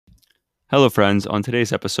Hello, friends. On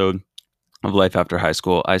today's episode of Life After High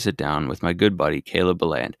School, I sit down with my good buddy, Caleb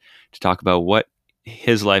Beland, to talk about what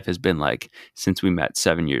his life has been like since we met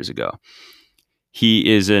 7 years ago. He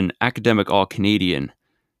is an academic All-Canadian,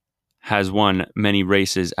 has won many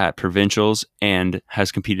races at provincials, and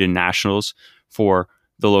has competed in nationals for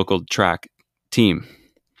the local track team.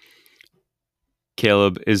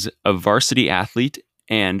 Caleb is a varsity athlete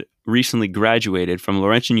and recently graduated from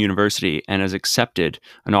Laurentian University and has accepted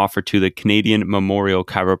an offer to the Canadian Memorial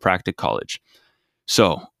Chiropractic College.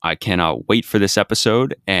 So I cannot wait for this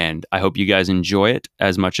episode, and I hope you guys enjoy it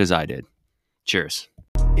as much as I did. Cheers.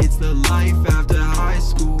 It's the Life After High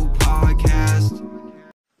School podcast.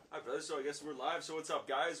 Hi, brother. So I guess we're live. So what's up,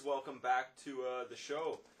 guys? Welcome back to the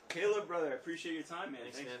show. Caleb, brother, I appreciate your time, man.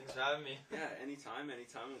 Thanks, man. Thanks for having me. Yeah, anytime.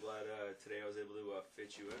 I'm glad today I was able to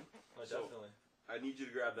fit you in. Oh, definitely. I need you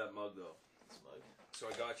to grab that mug, though. This mug.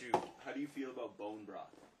 So I got you. How do you feel about bone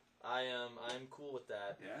broth? I'm cool with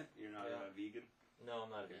that. Yeah? You're not a vegan? No,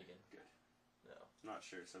 I'm not a Okay, vegan. Good. No. Not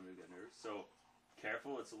sure. Somebody get nervous. So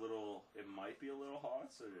careful. It might be a little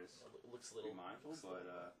hot, so just It looks a little be mindful. looks a But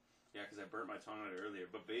little- yeah, because I burnt my tongue out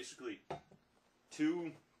earlier. But basically,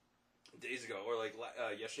 2 days ago, or like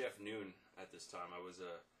yesterday afternoon at this time, I was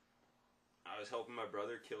helping my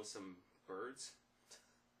brother kill some birds,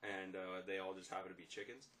 and they all just happened to be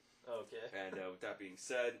chickens. Okay. And with that being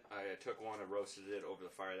said, I took one, I roasted it over the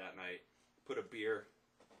fire that night, put a beer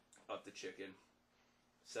up the chicken,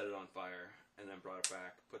 set it on fire, and then brought it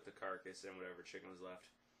back, put the carcass and whatever chicken was left.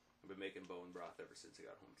 I've been making bone broth ever since I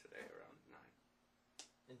got home today around 9.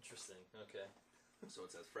 Interesting. Okay. So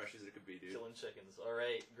it's as fresh as it could be, dude. Killing chickens. All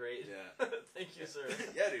right. Great. Yeah. Thank you, sir.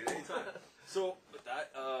 Yeah, dude, anytime. So with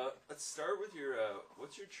that, let's start with your,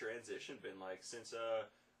 what's your transition been like since,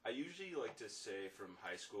 I usually like to say from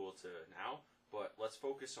high school to now, but let's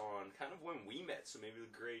focus on kind of when we met, so maybe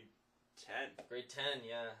grade 10. Grade 10.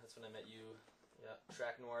 Yeah, that's when I met you. Yeah.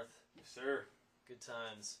 Track North. Yes, sir. Good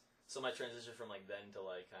times. So my transition from like then to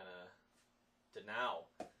like kind of to now.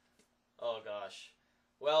 Oh gosh.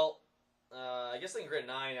 Well, I guess like in grade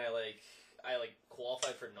 9, I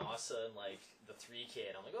qualified for NASA and like the 3K,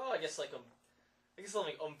 and I'm like, oh, I guess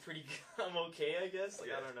I'm pretty good. I'm okay, I guess. Like,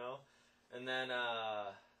 Yeah. I don't know. And then I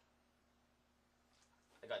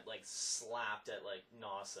got like slapped at like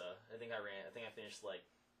NASA. I think I finished like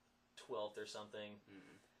 12th or something.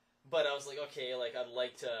 Mm-hmm. But I was like, okay, like I'd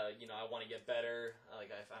like to, I want to get better.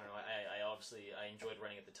 Like I don't know. I obviously enjoyed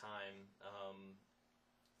running at the time.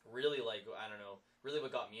 Really, like, I don't know. Really, what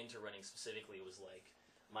got me into running specifically was like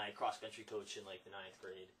my cross country coach in like the 9th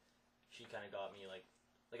grade. She kind of got me like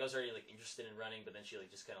I was already like interested in running, but then she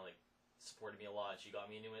like just kind of like supported me a lot. She got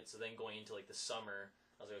me into it. So then going into like the summer,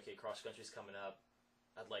 I was like, okay, cross country's coming up.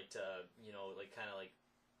 I'd like to, like kind of like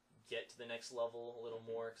get to the next level a little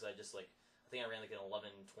more, because I think I ran like an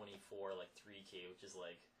 11:24 like 3K, which is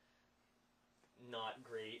like not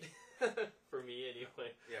great for me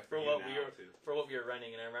anyway. Yeah, For you what now, we were too. for what we were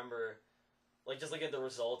running, and I remember like just looking at the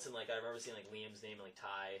results, and like I remember seeing like Liam's name and like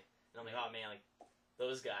Ty, and I'm like, oh man, like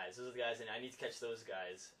those are the guys, and I need to catch those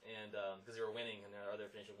guys, and because they were winning, and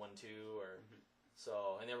they're finishing 1-2 or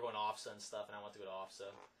so, and they were going to OFSA and stuff, and I wanted to go to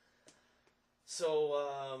OFSA.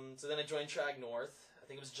 So then I joined Track North. I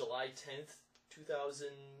think it was July 10th, 2000.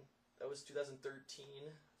 That was 2013.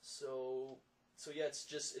 So yeah, it's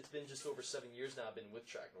been just over 7 years now. I've been with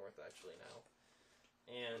Track North actually now,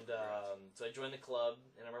 and so I joined the club.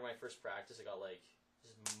 And I remember my first practice, I got like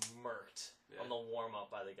just murked on the warm up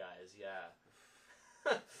by the guys. Yeah,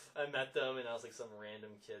 I met them, and I was like some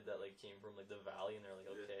random kid that like came from like the valley, and they're like,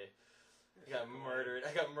 okay, I got murdered.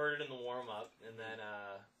 I got murdered in the warm up, and then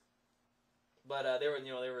but they were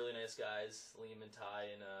really nice guys. Liam and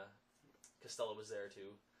Ty and Costello was there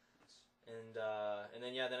too. And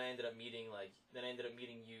then I ended up meeting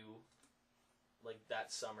you like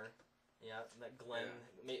that summer. Yeah, met Glenn.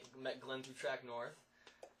 Met Glenn through Track North,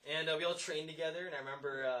 and we all trained together. And I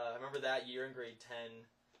remember that year in grade 10.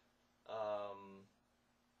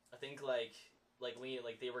 I think like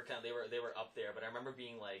they were up there, but I remember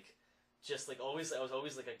being like just like always. I was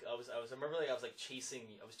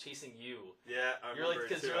chasing you. Yeah, I You're like- remember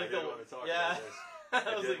 'cause it too. you're like I did the- want to talk yeah. about this. I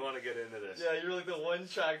I was did like, want to get into this. yeah, you're like the one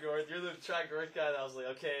Track North. You're the Track North guy that I was like,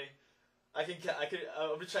 okay, I'm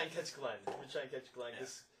gonna try and catch Glenn.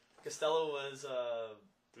 Because Costello was,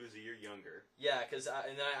 He was a year younger. yeah, and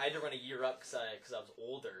then I had to run a year up because I was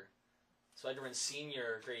older. So I had to run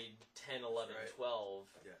senior grade 10, 11, Right. 12.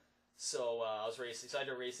 Yeah. So I was racing. So I had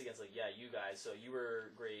to race against like you guys. So you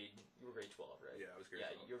were grade 12, right? Yeah, I was grade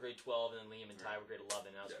 12. You were grade 12, and then Liam and Ty were grade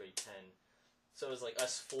 11, and I was Yeah. grade 10. So it was like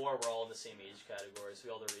us four were all in the same age category, so we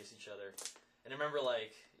all had to race each other. And I remember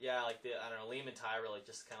like I don't know, Liam and Ty were like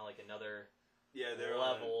just kind of like another Yeah, they're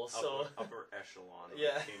level, on so upper echelon when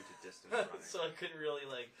yeah. it came to distance running. So I couldn't really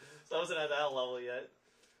so I wasn't at that level yet.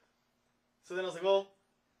 So then I was like, well,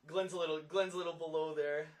 Glenn's a little below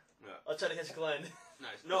there. Yeah. I'll try to catch Glenn.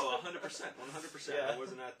 Nice. No, 100%. 100%. Yeah. I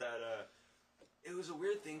wasn't at that. It was a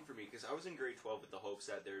weird thing for me because I was in grade 12 with the hopes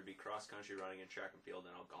that there would be cross country running and track and field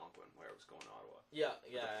in Algonquin, where I was going to Ottawa. Yeah, But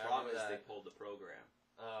yeah. the I problem remember is they that. pulled the program,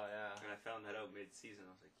 Oh yeah. and I found that out mid-season.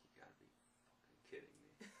 I was like, you gotta be fucking kidding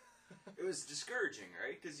me. It was discouraging,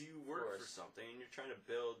 right? Because you work for something and you're trying to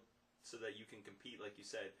build so that you can compete, like you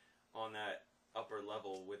said, on that upper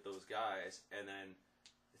level with those guys, and then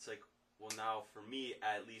it's like, well, now for me,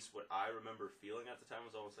 at least what I remember feeling at the time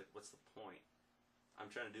was almost like, what's the point? I'm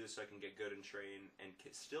trying to do this so I can get good and train and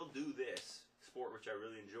still do this sport, which I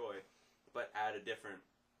really enjoy, but at a different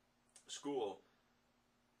school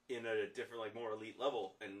in a different, like, more elite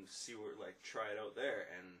level and see where, like, try it out there.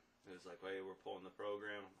 And it was like, hey, we're pulling the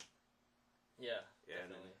program. Yeah. Yeah, definitely. and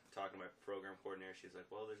then talking to my program coordinator, she's like,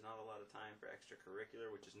 well, there's not a lot of time for extracurricular,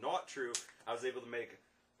 which is not true. I was able to make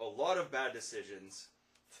a lot of bad decisions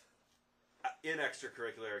in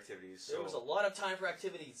extracurricular activities. So, There was a lot of time for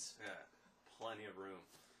activities. yeah, plenty of room.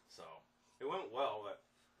 So it went well, but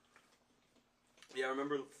yeah, I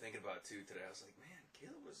remember thinking about it too today. I was like, man,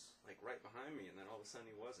 Caleb was like right behind me, and then all of a sudden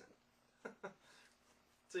he wasn't.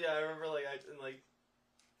 So yeah, I remember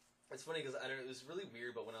it's funny because I don't know, it was really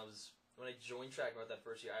weird, but when I joined track about that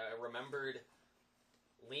first year, I remembered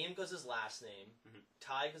Liam because his last name,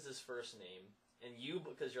 Ty because his first name, and you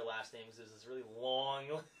because your last name is this really long.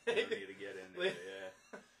 No need to get into it.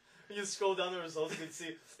 Yeah. You scroll down the results, you can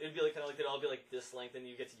see it'd be like kind of like it'd all be like this length, and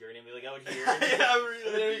you get to your name, be like out here, and Yeah, I'm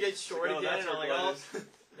reading then it. you get short No, again, that's and I'm where like, Glenn oh, is.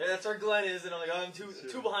 yeah, that's where Glenn is, and I'm like, oh, I'm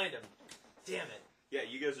two behind him. Damn it. Yeah,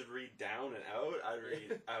 you guys would read down and out. I'd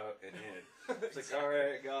read out and in. It's like, all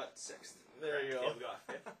right, got sixth. There you go. Caleb got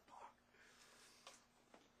fifth.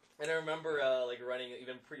 And I remember running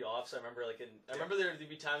even pre-off. So I remember I remember there'd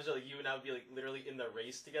be times where like you and I would be like literally in the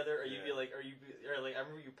race together, or you'd be like, I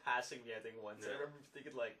remember you passing me I think once. And I remember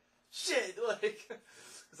thinking like, shit, like,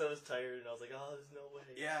 because I was tired and I was like, oh, there's no way.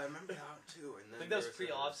 Yeah, I remember that too. And then I think that was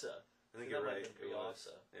pre-OFSA. I think you're right.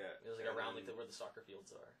 Pre-OFSA. Yeah. It was like and around then, like where the soccer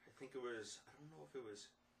fields are. I think it was. I don't know if it was.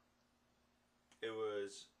 It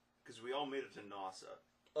was because we all made it to NASA.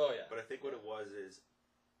 Oh yeah. But I think what it was is,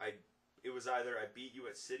 it was either I beat you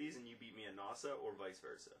at cities and you beat me at NASA, or vice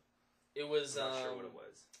versa. It was. I'm not sure what it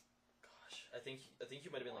was. Gosh, I think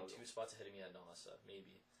you might have been like 2 spots ahead of me at NASA,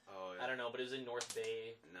 maybe. Oh yeah. I don't know, but it was in North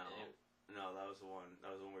Bay. No. No, that was the one.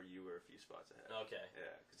 That was the one where you were a few spots ahead. Okay.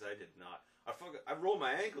 Yeah, because I did not. I rolled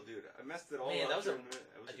my ankle, dude. I messed it all Man, up. that was I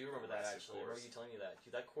I do remember that actually. I remember you telling me that.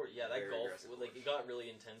 Dude, that court, yeah, that Very golf, aggressive like course. it got really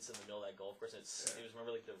intense in the middle of that golf course. And it was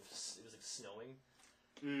remember like it was like snowing.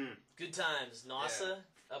 Good times, NASA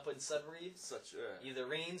up in Sudbury. Such Either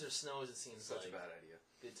rains or snows. It seems such like a bad idea.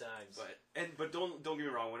 good times. But don't get me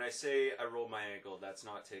wrong. When I say I rolled my ankle, that's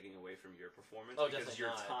not taking away from your performance. Oh, because definitely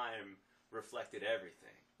your not. time reflected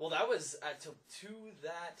everything. Well, that was to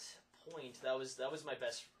that point. That was my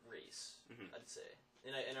best race, I'd say.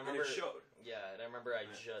 And I remember. And it showed. Yeah, and I remember I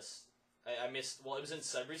missed. Well, it was in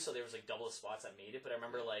Sudbury, so there was like double the spots that made it. But I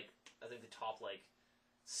remember I think the top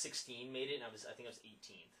 16 made it, and I think I was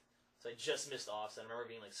 18th. So I just missed off. So I remember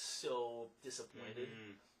being so disappointed.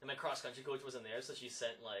 And my cross country coach wasn't there, so she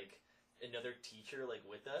sent another teacher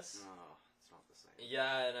with us. Oh, it's not the same.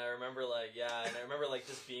 Yeah, and I remember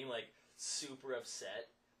just being super upset,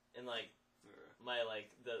 and my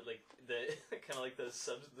the kind of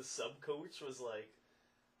the sub coach was like,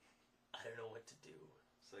 I don't know what to do.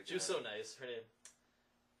 She was so nice. Her name,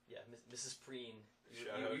 Mrs. Preen.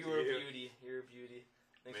 You were a beauty. You're a beauty.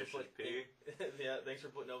 Thanks Mrs. for P. Thanks for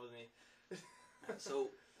putting up with me. So,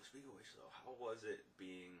 speaking of which, though, how was it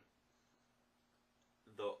being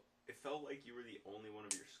it felt like you were the only one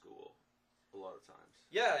of your school a lot of times.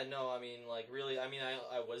 Yeah, no, I mean, really, I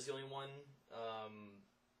was the only one.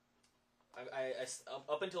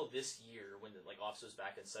 Up until this year, when OFSA was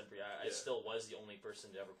back in Sudbury, I still was the only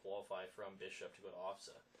person to ever qualify from Bishop to go to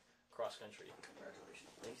OFSA, cross country.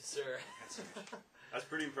 Congratulations. Thank you, sir. That's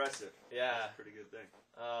pretty impressive. Yeah. That's a pretty good thing.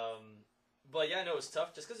 But yeah, no, it was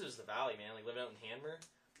tough just because it was the Valley, man. Living out in Hanmer.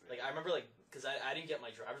 I remember, because I didn't get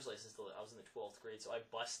my driver's license till I was in the 12th grade, so I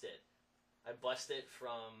bussed it. I bussed it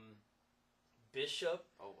from Bishop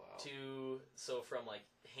from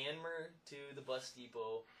Hanmer to the bus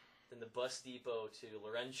depot, then the bus depot to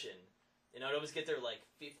Laurentian. And I'd always get there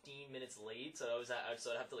 15 minutes late, so I'd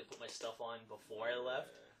have to put my stuff on before I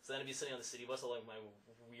left. So then I'd be sitting on the city bus with my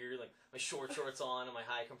weird my short shorts on and my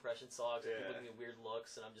high compression socks, and people give me weird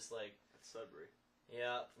looks, and I'm just That's Sudbury.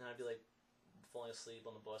 Yeah, and I'd be like falling asleep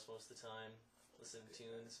on the bus most of the time, listening to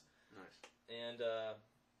tunes. Nice. And I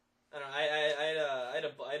don't know.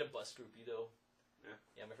 I had a bus groupie though. Yeah.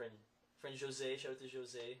 Yeah, my friend Jose. Shout out to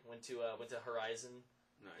Jose. Went to Horizon.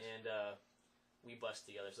 Nice. And we bussed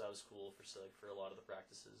together, so that was cool for a lot of the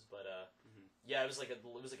practices. But yeah, it was like an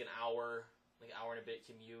hour and a bit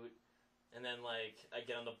commute, and then like I'd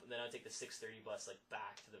take the 6:30 bus like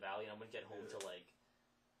back to the valley, and I wouldn't get home till like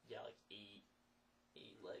 8, 10.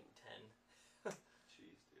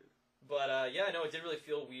 Jeez, dude. But yeah, no, it did really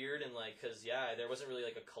feel weird, and like, cause yeah, there wasn't really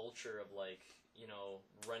like a culture of like, you know,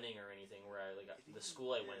 running or anything where the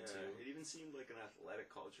school I went to. It even seemed like an athletic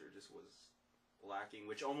culture just was lacking,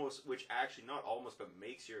 which actually not almost, but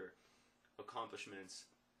makes your accomplishments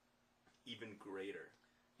even greater.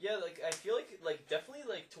 Yeah, like I feel like definitely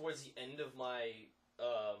like towards the end of my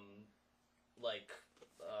I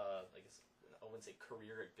guess I wouldn't say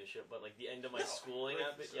career at Bishop, but like the end of my schooling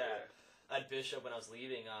at Bishop when I was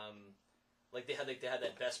leaving, like they had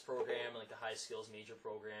that best program, like the high skills major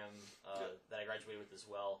program that I graduated with as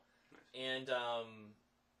well. Nice. And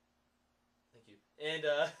thank you. And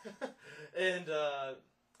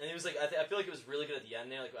it was like I feel like it was really good at the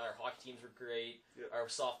end there. Like our hockey teams were great. Yeah. Our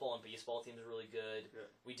softball and baseball teams were really good. Yeah.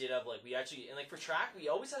 We did have for track we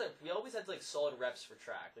always had like solid reps for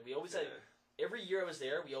track. Like we always had every year I was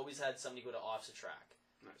there. We always had somebody go to OFSA track.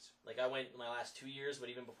 Nice. Like I went my last 2 years, but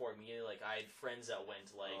even before me, like I had friends that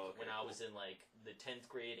went when I was in like the 10th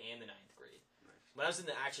grade and the 9th grade. Nice. When I was in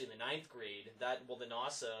the 9th grade, the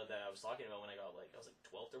NASA that I was talking about when I was like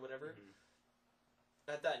 12th or whatever. Mm-hmm.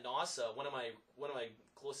 At that NASA, one of my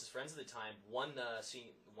closest friends at the time won the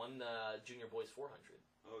junior boys 400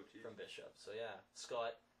 from Bishop. So yeah,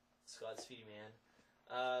 Scott, Speedy man.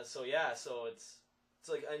 So it's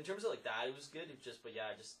like in terms of like that, it was good. It just like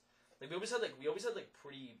we always had like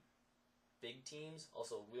pretty big teams.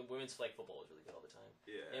 Also, women's flag football was really good all the time.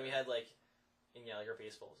 Yeah. And we had like our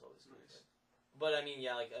baseball was always good. Nice. But I mean,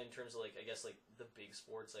 yeah, like in terms of like I guess like the big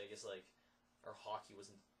sports, I guess like our hockey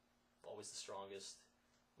wasn't always the strongest.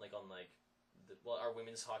 Like on like our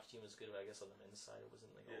women's hockey team was good, but I guess on the men's side it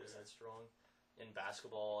wasn't like always that strong. In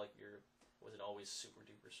basketball, like wasn't always super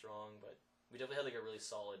duper strong, but we definitely had like a really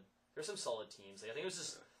solid. There's some solid teams. Like I think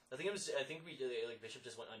we like Bishop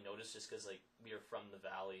just went unnoticed just because like we are from the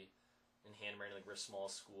valley, and Hanmarin, like we're a small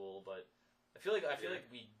school, but I feel like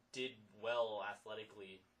we did well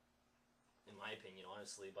athletically, in my opinion,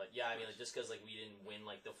 honestly. But yeah, I mean like just because like we didn't win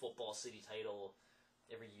like the football city title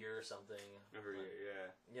every year or something. Every year,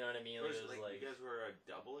 yeah. You know what I mean? Like, it was like you guys were a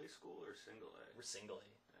double A school or single A? We're single A.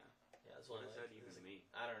 Yeah, that's what does that even mean?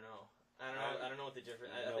 I don't know. I don't know what the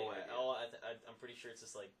difference. I'm pretty sure it's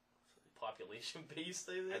just like population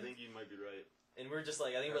based. I think you might be right. And we're just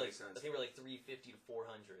like I think we're like 350 to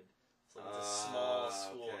 400. It's like it's a small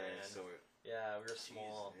school, man. So yeah, we were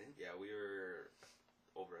small. Man. Yeah, we were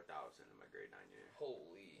over 1,000 in my grade 9 year.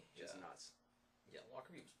 Holy, just nuts. Yeah,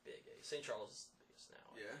 Lockerbie was big. St. Charles is the biggest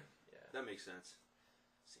now. Yeah, that makes sense.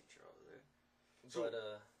 St. Charles, eh? So, but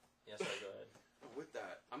yeah, sorry, go ahead. With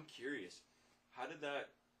that, I'm curious. How did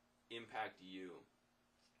that impact you,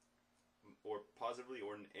 or positively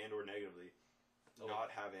or negatively, not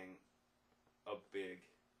having a big,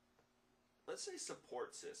 let's say,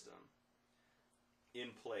 support system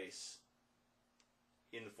in place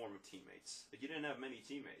in the form of teammates? Like you didn't have many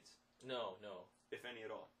teammates. No. If any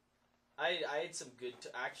at all. I had some good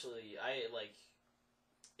actually. I like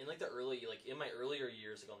in like the early in my earlier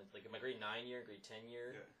years like in my grade 9 year, grade 10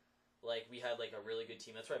 year. Yeah. Like we had like a really good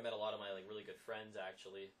team. That's where I met a lot of my like really good friends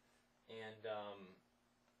actually, and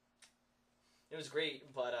it was great.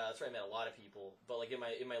 But that's where I met a lot of people. But like in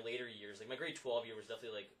my later years, like my grade 12 year was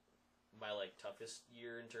definitely like my like toughest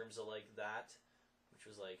year in terms of like that, which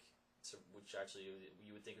was like which actually you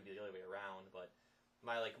would think would be the other way around. But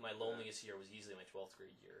my loneliest year was easily my 12th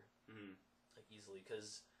grade year, like easily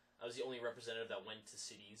because I was the only representative that went to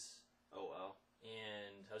cities. Oh wow!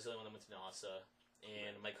 And I was the only one that went to NASA.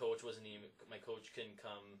 And my coach couldn't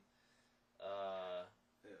come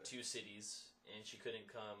to cities, and she couldn't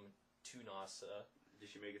come to NASA.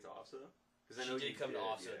 Did she make it to OFSA? She did come to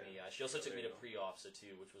OFSA with me. Yeah, she also took me to pre-OFSA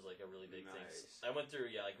too, which was like a really big thing. I went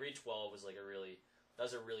through like grade 12 was like a really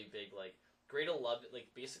big like grade 11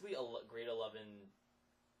 like basically grade 11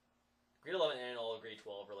 and all of grade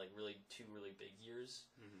 12 were like two really big years.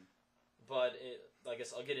 Mm-hmm. But I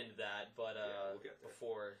guess I'll get into that. But we'll get there.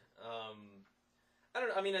 Before. I don't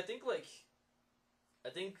know. I mean, I think it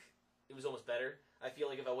was almost better. I feel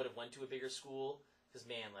like if I would have went to a bigger school, because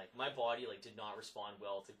man, like my body like did not respond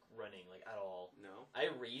well to running like at all. No. I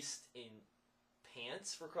raced in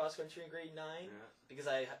pants for cross country in grade 9 Yeah. because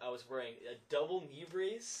I was wearing a double knee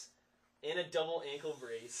brace and a double ankle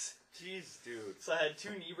brace. Jeez, dude. So I had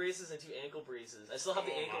 2 knee braces and 2 ankle braces. I still have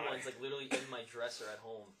the ankle ones like literally in my dresser at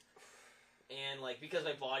home. And like because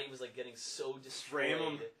my body was like getting so destroyed.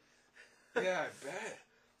 Frame 'em. Yeah, I bet.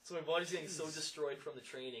 So my body's getting so destroyed from the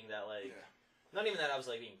training that like Yeah. not even that I was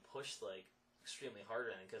like being pushed like extremely hard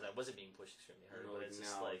on it because I wasn't being pushed extremely hard, but it's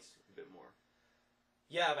just now like it's a bit more.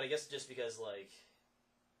 yeah, but I guess just because like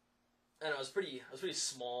I don't know, I was pretty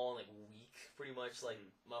small and like weak pretty much like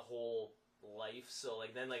my whole life. So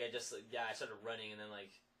like then like I just like, I started running and then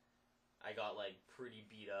like I got like pretty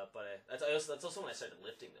beat up. But that's also when I started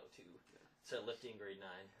lifting though too. Yeah. Started lifting in grade 9.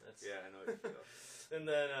 That's Yeah, I know what you feel. and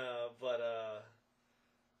then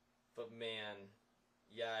but man,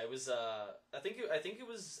 yeah, it was I think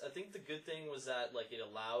the good thing was that like it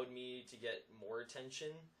allowed me to get more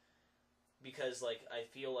attention. Because, like, I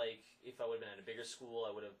feel like if I would have been at a bigger school,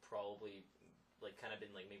 I would have probably, like, kind of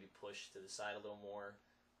been, like, maybe pushed to the side a little more.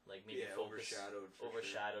 Like, maybe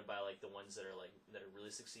overshadowed by, like, the ones that are, like, that are really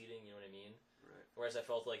succeeding, you know what I mean? Right. Whereas I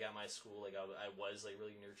felt like at my school, like, I was, like,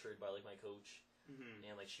 really nurtured by, like, my coach. Mm-hmm.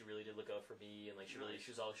 And, like, she really did look out for me. And, like, she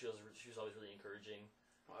was always really encouraging.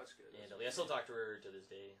 Oh, that's good. And, like, I still talk to her to this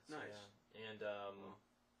day. So, Nice. Yeah.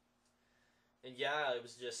 And yeah, it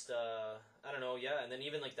was just, I don't know, yeah. And then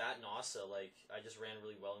even, like, that NASA, like, I just ran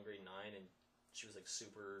really well in grade 9, and she was, like,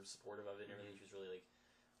 super supportive of it and everything. She was really, like,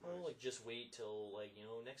 oh, like, just wait till, like, you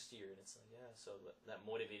know, next year. And it's like, yeah, so that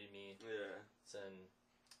motivated me. Yeah. And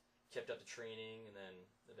kept up the training, and then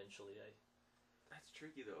eventually That's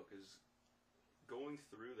tricky, though, because going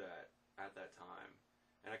through that at that time,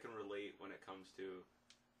 and I can relate when it comes to,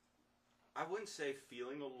 I wouldn't say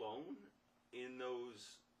feeling alone in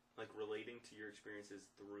those, like, relating to your experiences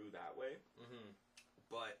through that way. Mm-hmm.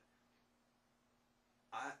 But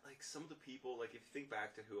I like some of the people, like, if you think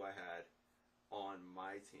back to who I had on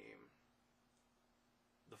my team,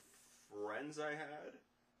 the friends I had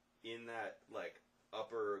in that, like,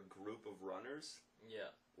 upper group of runners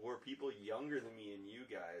Yeah. were people younger than me and you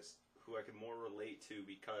guys who I could more relate to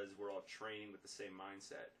because we're all training with the same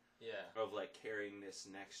mindset Yeah. of, like, carrying this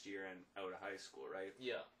next year and out of high school, right?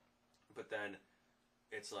 Yeah. But then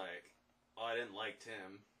it's like, oh, I didn't like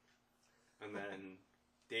Tim. And then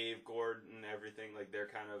Dave, Gordon, everything, like, they're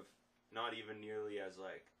kind of not even nearly as,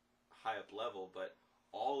 like, high up level, but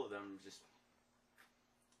all of them just,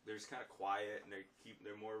 they're just kind of quiet, and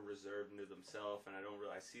they're more reserved into themselves, and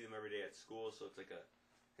I see them every day at school, so it's like a,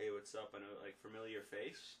 hey, what's up? I know, like, familiar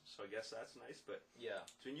face, so I guess that's nice, but Yeah.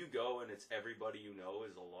 so when you go and it's everybody you know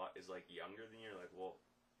is like younger than you, like, well,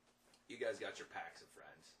 you guys got your packs of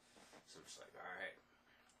friends. So I'm just like, all right,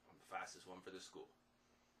 I'm the fastest one for the school.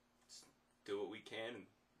 Let's do what we can and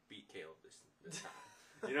beat Caleb this time.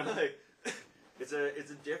 You know, like, it's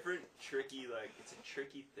a different, tricky, like, it's a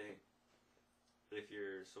tricky thing.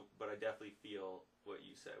 But I definitely feel what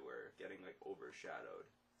you said, where getting, like,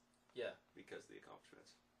 overshadowed. Yeah. Because of the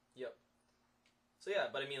accomplishments. Yep. So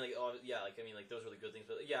yeah, but I mean, like, those were the good things.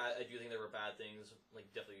 But yeah, I do think there were bad things.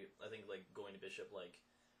 Like, definitely, I think, like, going to Bishop, like,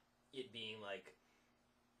 it being, like,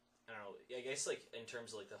 I don't know, I guess, like, in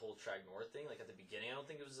terms of, like, the whole Track North thing, like, at the beginning, I don't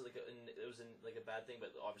think it was, like, a bad thing,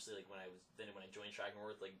 but obviously, like, when I joined Track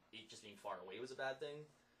North, like, it just being far away was a bad thing.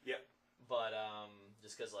 Yep. But,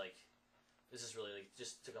 just because, like, this is really, like,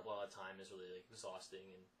 just took up a lot of time, is really, like, exhausting,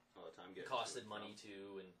 and All the time getting costed money,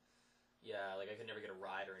 too, and, yeah, like, I could never get a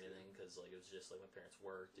ride or anything, because, like, it was just, like, my parents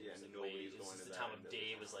worked, Yeah, it was, like, nobody's going to the that time end of of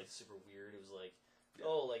day the was, like, super weird. It was, like, Yeah.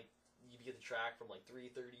 oh, like, you get the track from, like,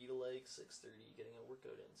 3:30 to, like, 6:30, getting a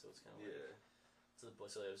workout in, so it's kind of, like, Yeah. so it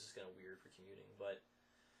was just kind of weird for commuting. But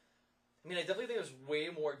I mean, I definitely think there's way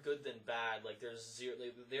more good than bad. Like,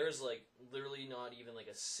 there's like literally not even like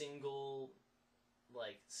a single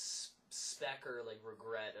like speck or like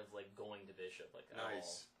regret of like going to Bishop, like, at all.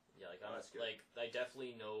 Nice. Yeah, like, Oh, that's good. like, I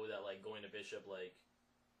definitely know that, like, going to Bishop, like,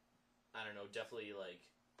 I don't know, definitely, like,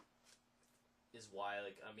 is why,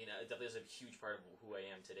 like, I mean, it definitely is a huge part of who I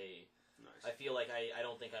am today. Nice. I feel like I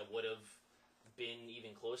don't think I would have been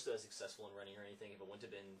even close to as successful in running or anything if it wouldn't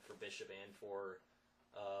have been for Bishop and for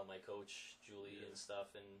my coach, Julie, Yeah. and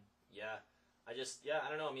stuff. And, yeah, I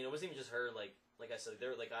don't know. I mean, it wasn't even just her. Like I said,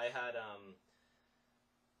 I had,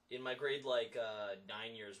 in my grade, like,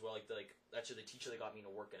 9 years, well, actually the teacher that got me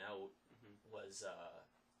into working out was,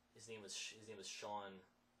 his name was Sean.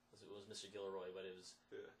 It was Mr. Gilroy, but it was,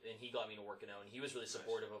 and he got me into working out, and he was really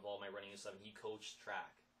supportive of all my running and stuff, and he coached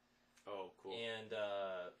track. Oh, cool. And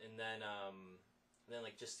then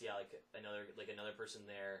like, just, yeah, like another person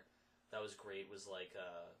there that was great was like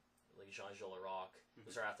Jean-Gilles Larocque,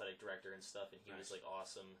 was our athletic director and stuff, and he was Nice. like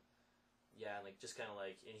awesome. yeah, and like just kind of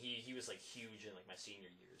like, and he was like huge in like my senior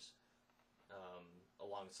years,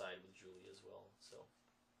 alongside with Julie as well. So,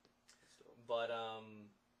 but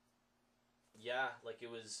yeah, like it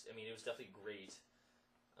was. I mean, it was definitely great.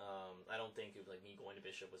 I don't think it was like me going to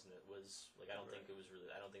Bishop was like I don't think it was really.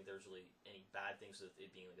 I don't think there was really any bad things with it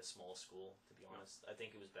being like a small school. To be honest, I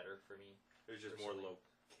think it was better for me. It was just more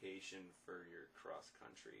location for your cross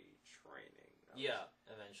country training.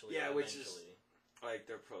 Eventually. Yeah, which is like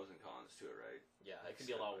there are pros and cons to it, right? Yeah, it could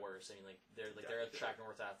be a lot worse. I mean, like they're track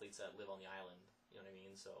north athletes that live on the island. You know what I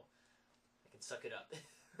mean? So I can suck it up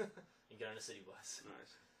and get on a city bus.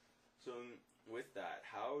 Nice. So with that,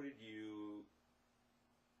 how did you?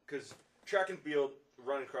 Because track and field,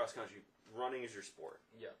 running cross country, running is your sport.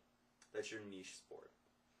 Yeah. That's your niche sport.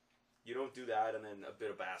 You don't do that and then a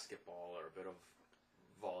bit of basketball or a bit of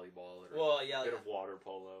volleyball or a bit of water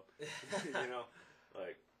polo. You know,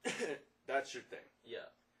 like that's your thing. Yeah.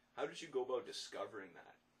 How did you go about discovering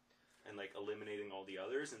that and like eliminating all the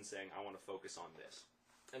others and saying I want to focus on this?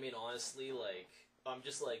 I mean, honestly, like I'm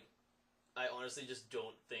just like I honestly just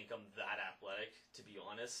don't think I'm that athletic, to be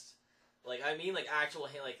honest. Like I mean, like actual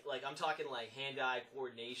hand, like I'm talking like hand-eye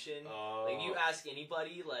coordination. Like you ask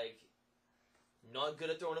anybody, like not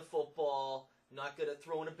good at throwing a football, not good at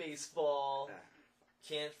throwing a baseball,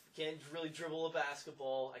 can't really dribble a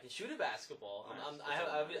basketball. I can shoot a basketball. Nice.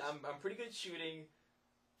 I'm pretty good at shooting.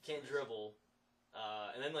 Can't dribble.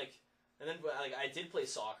 And then I did play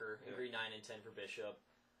soccer in grade 9 and 10 for Bishop,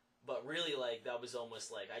 but really like that was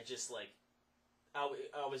almost like I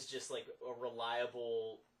was just like a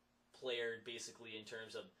reliable player basically in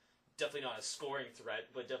terms of definitely not a scoring threat,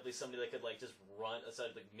 but definitely somebody that could like just run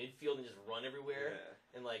aside like midfield and just run everywhere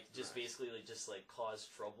and like just basically like just like cause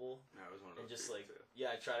trouble. I was one of those. And just too. like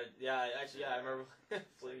I tried. Yeah, actually, I remember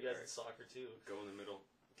playing you guys in soccer too. Go in the middle,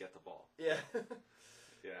 get the ball. Yeah.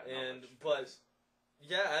 Yeah. And but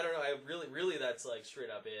yeah, I don't know. I really that's like straight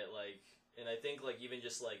up it. Like, and I think like even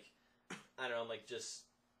just like I don't know, I'm like just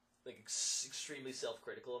like extremely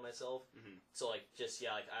self-critical of myself. Mm-hmm. So like just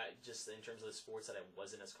like I just in terms of the sports that I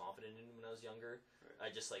wasn't as confident in when I was younger,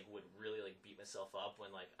 I just like would really like beat myself up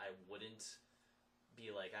when like I wouldn't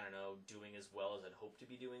be like I don't know doing as well as I'd hope to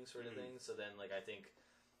be doing sort of thing. So then like I think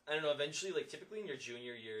I don't know eventually like typically in your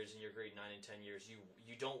junior years in your grade 9 and 10 years you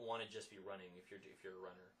don't want to just be running if you're a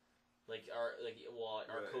runner. Like our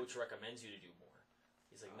coach recommends you to do more.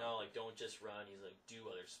 He's like, no, like don't just run. He's like, do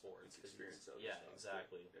other sports. Experience other yeah, stuff.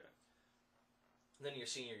 exactly. Yeah. And then in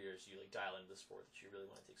your senior years, you like dial into the sport that you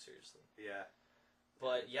really want to take seriously. Yeah.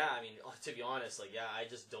 But yeah, I mean, to be honest, like I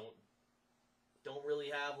just don't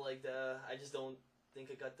really have like I just don't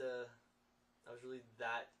think I was really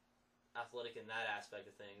that athletic in that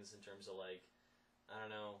aspect of things in terms of like, I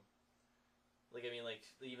don't know. Like I mean, like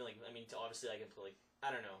even like I mean, obviously I can play like. I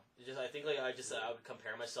don't know. I think like I would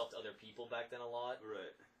compare myself to other people back then a lot. Right.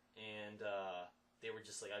 And they were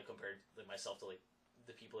just like I compared like myself to like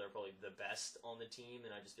the people that are probably the best on the team, and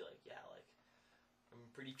I'd just be like, yeah, like I'm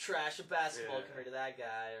pretty trash at basketball compared to that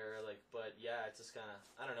guy, or like, but yeah, it's just kind of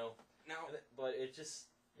I don't know. Now, but it just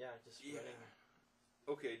running.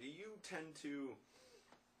 Okay. Do you tend to?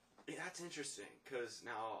 That's interesting because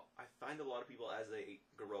now I find a lot of people as they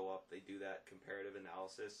grow up they do that comparative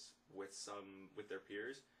analysis with their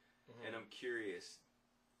peers, and I'm curious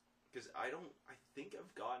because I think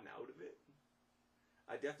I've gotten out of it.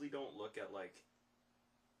 I definitely don't look at like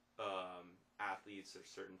athletes or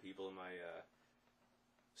certain people in my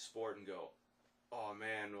sport and go, oh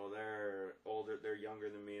man, well they're older, they're younger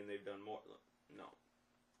than me, and they've done more. No.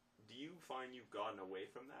 Do you find you've gotten away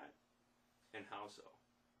from that, and how so?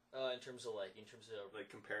 In terms of like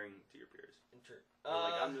comparing to your peers.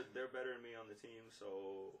 They're better than me on the team,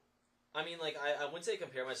 so. I mean, like I wouldn't say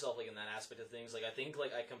compare myself like in that aspect of things. Like I think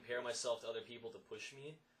like I compare myself to other people to push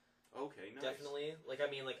me. Okay, nice. Definitely. Like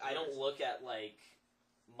I mean, like I don't look at like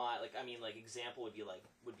my like I mean like example would be like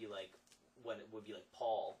when it would be like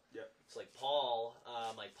Paul. Yeah. It's like Paul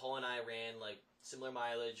and I ran like similar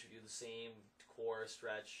mileage. We do the same core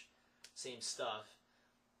stretch, same stuff.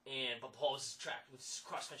 But Paul was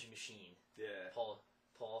cross country machine. Yeah. Paul,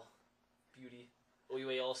 beauty,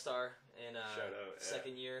 OUA All Star in shout out,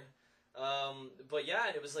 second year. But yeah,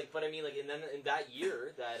 it was like, but I mean, like, and then in that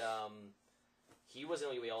year that he was an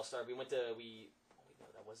OUA All Star,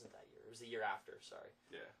 that wasn't that year. It was the year after. Sorry.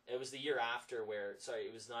 Yeah. It was the year after where. Sorry,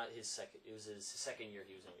 it was not his second. It was his second year.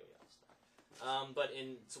 He was an OUA All Star.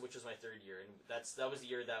 Which was my third year, and that was the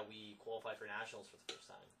year that we qualified for nationals for the first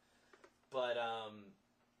time. But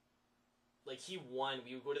like he won.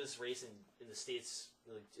 We would go to this race in the States.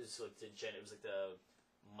 Like it was like it was like the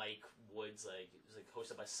Mike Woods, like it was like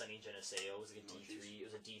hosted by Sonny Geneseo. It was like a Oh, D3. jeez. It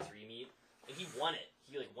was a D3 meet, and he won it.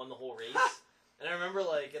 He like won the whole race. And I remember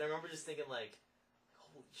just thinking like,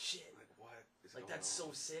 holy shit. Like what is Like going that's on?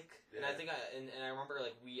 so sick, and Yeah. I think and I remember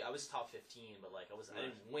like I was top 15, but like I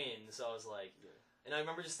didn't win, so I was like, Yeah. and I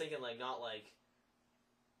remember just thinking like not like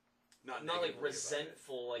Not like negatively about it.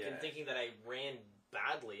 resentful, like and Yeah. thinking that I ran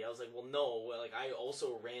badly. I was like, well, no, like I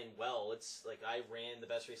also ran well. It's like I ran the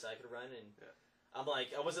best race I could run, and Yeah. I'm like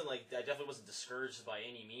I definitely wasn't discouraged by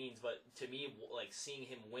any means, but to me, like seeing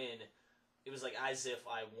him win, it was like as if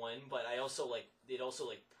I won, but I also like it also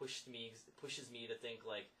like pushes me to think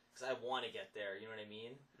like because I want to get there. You know what I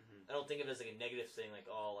mean? Mhm. I don't think of it as like a negative thing, like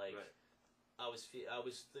oh like Right. I was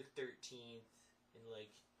the 13th and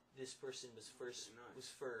like this person was Nice.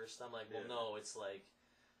 first. I'm like, well, Yeah. no, it's like,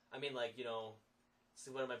 I mean, like you know, it's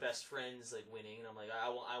one of my best friends like winning, and I'm like, I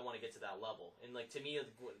want to get to that level. And like to me,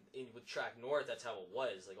 with Track North, that's how it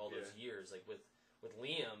was. Like all those years, like with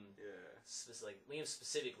Liam, Yeah. like Liam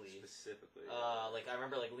specifically. Specifically. Like I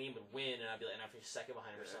remember, like Liam would win, and I'd be like, and I'd finish second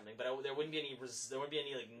behind him or Yeah. something. But there wouldn't be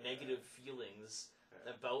any like negative feelings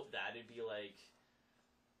Yeah. about that. It'd be like,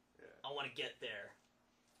 Yeah. I want to get there.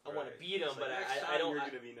 I want to Right. beat him, It's like, but next I time don't. You're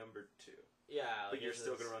gonna be number 2, Yeah, but like, you're this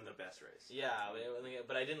still is- gonna run the best race. Yeah,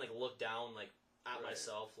 but I didn't like look down like at Right.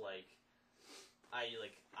 myself like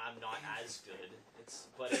I'm not as good.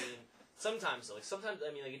 But I mean sometimes though, like sometimes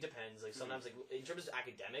I mean like it depends. Like sometimes like in terms of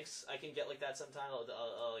academics, I can get like that sometimes.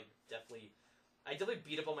 I'll like definitely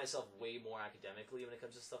beat up on myself way more academically when it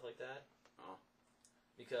comes to stuff like that. Oh.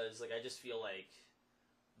 Because like I just feel like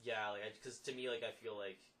because to me like I feel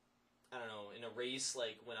like I don't know in a race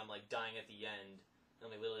like when I'm like dying at the end and I'm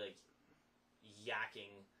like literally like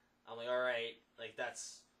yakking. I'm like all right like that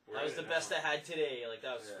was the best I had today. Like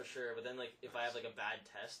that was Yeah. for sure. But then like if I have like a bad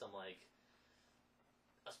test, I'm like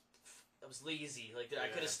I was lazy. Like I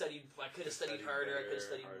could have studied. I could have studied harder. I could have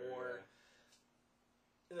studied more.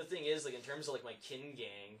 And the thing is, like in terms of like my kin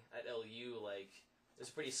gang at LU, like it was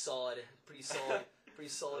pretty solid, pretty solid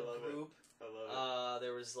I love it. group. I love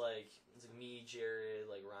There was like me, Jared,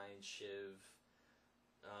 like Ryan, Shiv,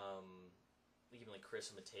 even like Chris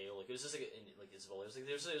and Mateo. Like it was just like like Isabel.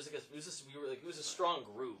 It was a strong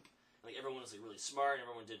group. Like everyone was like really smart. And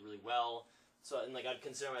everyone did really well. So and like I'd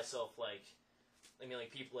consider myself like. I mean,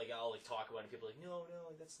 like people like I'll like talk about it. And people are like no,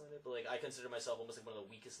 like that's not it. But like I consider myself almost like one of the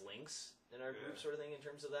weakest links in our group, sort of thing, in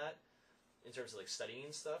terms of that, in terms of like studying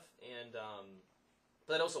and stuff. And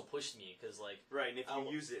but that also pushed me because like right, and if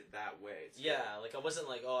you use it that way, it's like I wasn't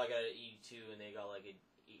like oh I got an 82 and they got like a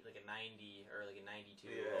 90 or like a 92.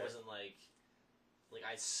 Yeah. I wasn't like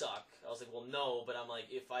I suck. I was like well no, but I'm like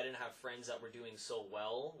if I didn't have friends that were doing so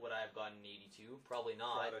well, would I have gotten an 82? Probably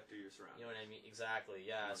not. product of your surroundings. You know what I mean? Exactly.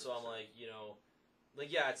 Yeah. 100%. So I'm like, you know, like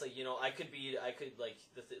yeah, it's like I could like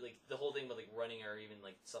the whole thing with like running or even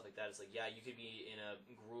like stuff like that. It's like yeah, you could be in a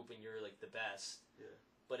group and you're like the best. Yeah.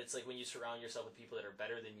 But it's like when you surround yourself with people that are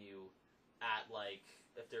better than you, at like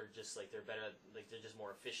if they're just like they're better, like they're just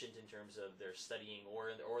more efficient in terms of their studying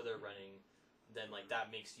or their running, then like that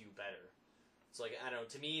makes you better. So like I don't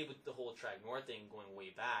know. To me, with the whole Track North thing going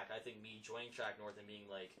way back, I think me joining Track North and being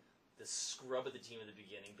like the scrub of the team at the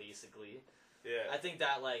beginning, basically. Yeah. I think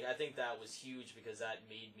that was huge because that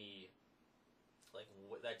made me like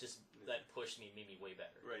that pushed me, made me way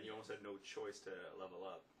better. Right, you almost had no choice to level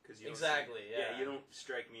up because you Exactly, yeah. you don't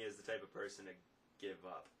strike me as the type of person to give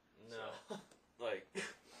up. No. So, like,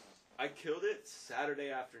 I killed it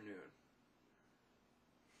Saturday afternoon,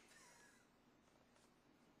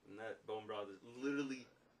 and that bone broth is literally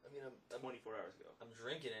I mean, 24 hours ago. I'm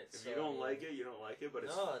drinking it. If so, you don't like it, you don't like it. But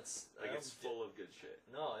it's no, it's like it's full of good shit.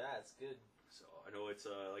 No, yeah, it's good. So I know it's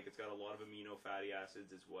like it's got a lot of amino fatty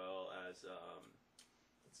acids as well as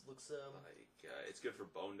It looks it's good for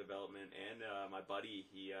bone development. And my buddy,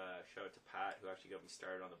 he shout out to Pat, who actually got me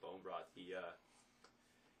started on the bone broth. He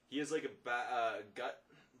has like a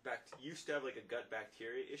used to have like a gut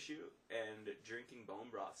bacteria issue, and drinking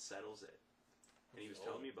bone broth settles it. And he was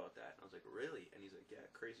telling me about that, and I was like, really? And he's like, yeah,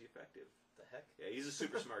 crazy effective. the heck. Yeah, he's a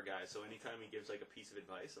super smart guy, so anytime he gives like a piece of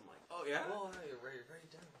advice, I'm like, oh yeah? Oh, you're right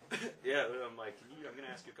down. Yeah, I'm like, I'm going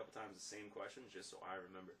to ask you a couple times the same questions just so I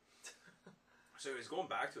remember. So he's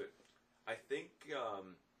going back to it. I think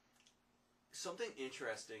something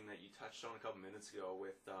interesting that you touched on a couple minutes ago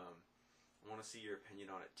with, I want to see your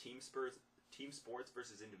opinion on it, team sports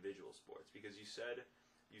versus individual sports, because you said,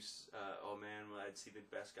 oh man, well, I'd see the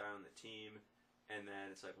best guy on the team, and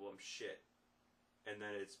then it's like, well, I'm shit. And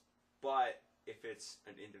then but if it's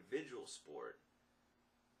an individual sport,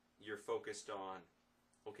 you're focused on,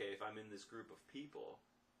 okay, if I'm in this group of people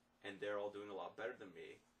and they're all doing a lot better than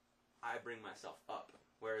me, I bring myself up.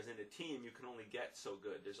 Whereas in a team, you can only get so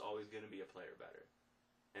good. There's always going to be a player better,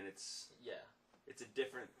 and it's a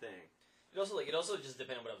different thing. It also just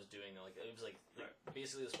depended on what I was doing. Like it was like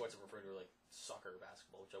basically the sports I'm referring to were like soccer or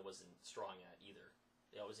basketball, which I wasn't strong at either.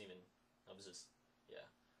 Yeah, I was just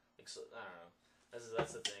like so, I don't know.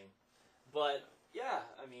 That's the thing. But yeah,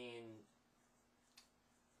 I mean,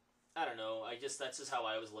 I don't know. I just that's just how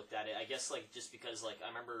I always looked at it. I guess like just because like I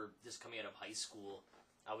remember just coming out of high school,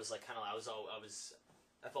 I was like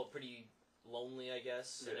I felt pretty lonely, I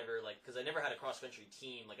guess. Yeah. Because I never had a cross country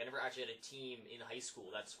team. Like I never actually had a team in high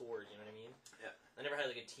school that scored. You know what I mean? Yeah. I never had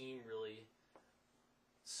like a team really.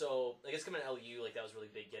 So I guess coming to LU, like that was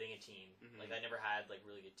really big. Getting a team. Mm-hmm. Like I never had like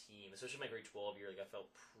really a team, especially my grade 12 year. Like I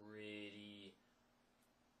felt pretty.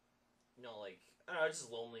 Like I don't know. I was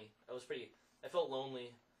just lonely. I felt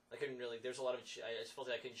lonely. I couldn't really. There's a lot of. I just felt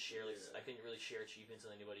like I couldn't share. Like I couldn't really share achievements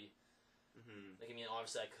with anybody. Mm-hmm. Like I mean,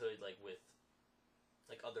 obviously I could like with.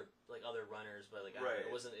 Like other runners, but like Right.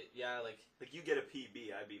 it wasn't. Like you get a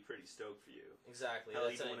PB, I'd be pretty stoked for you. Exactly.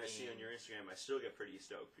 Hell, That's even what when I see on your Instagram, I still get pretty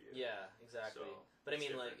stoked for you. Yeah, exactly. So, but I it's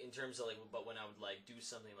mean, different. like in terms of like, but when I would like do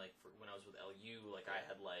something like when I was with LU, like I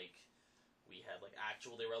had like. We had like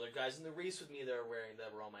there were other guys in the race with me that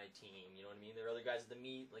were on my team. You know what I mean? There were other guys at the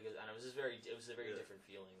meet, like, and it was a very different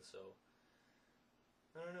feeling. So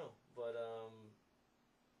I don't know, but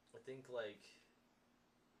I think like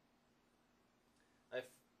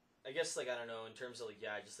I guess like I don't know in terms of like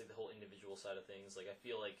just like the whole individual side of things. Like I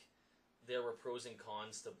feel like there were pros and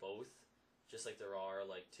cons to both, just like there are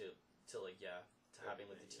like to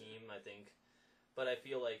having like the team. I think, but I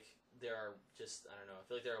feel like. There are just I don't know. I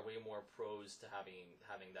feel like there are way more pros to having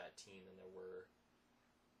that team than there were,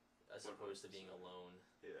 as opposed to being alone.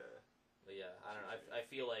 Yeah. But yeah, I don't know. I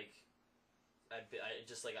feel like I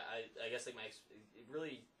guess like it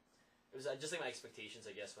was just like my expectations.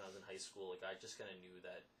 I guess when I was in high school, like I just kind of knew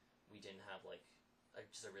that we didn't have like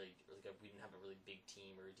we didn't have a really big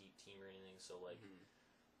team or a deep team or anything. So like.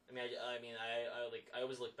 Mm-hmm. I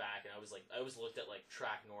always look back and I always looked at like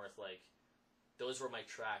Track North like. Those were my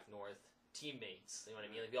Track North teammates. You know what I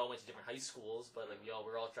mean? Like we all went to different high schools, but like we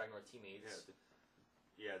were all Track North teammates.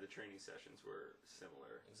 Yeah, the training sessions were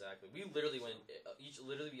similar. Exactly. We literally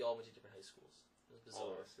we all went to different high schools. It was bizarre.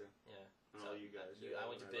 All of us, yeah. Yeah. And all you guys. I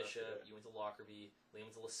went to Bishop. You went to Lockerbie. Liam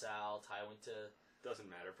went to LaSalle. Ty went to. Doesn't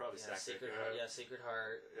matter. Probably Sacred Heart. Yeah, Sacred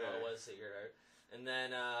Heart. Yeah. Well, it was Sacred Heart. And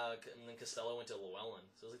then Costello went to Llewellyn.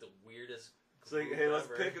 So it was like the weirdest. It's like, hey, let's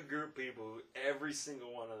pick a group of people. Every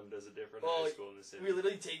single one of them does a different high school in the city. We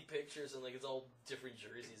literally take pictures and like it's all different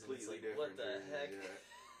jerseys. Completely and it's like, different. What the heck?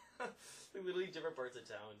 Yeah. Like literally different parts of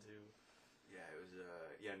town too. Yeah, it was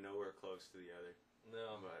nowhere close to the other.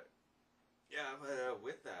 No. But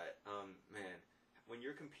with that, man, when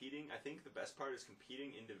you're competing, I think the best part is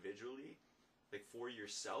competing individually, like for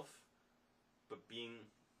yourself, but being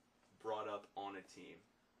brought up on a team.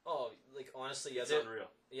 Oh, like honestly, It's unreal.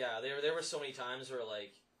 Yeah, there were so many times where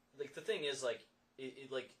like the thing is like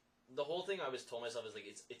it like the whole thing I always told myself is like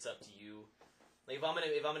it's up to you. Like if I'm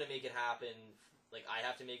gonna make it happen, like I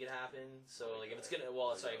have to make it happen. So like if it's gonna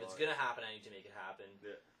happen, I need to make it happen.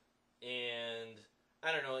 Yeah. And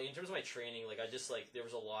I don't know, in terms of my training, like I just like there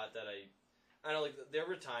was a lot that I don't know, like there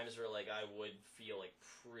were times where like I would feel like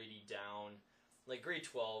pretty down. Like grade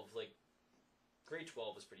 12 was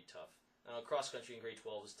pretty tough. Cross country in grade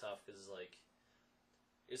 12 was tough because like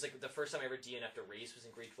it was like the first time I ever DNF'd a race was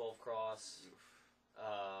in grade 12 cross.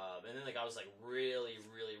 And then like I was like really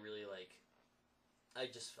like I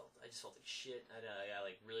just felt like shit.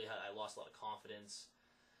 I lost a lot of confidence.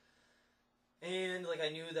 And like I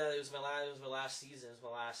knew that it was my last season. It was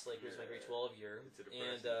my last it was my grade 12 year. It's a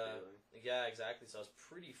depressing feeling. Yeah, exactly. So I was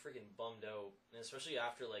pretty freaking bummed out, and especially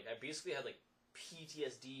after like I basically had like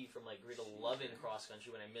PTSD from like grade 11 cross country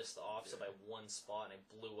when I missed the offset by one spot and I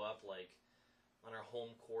blew up like on our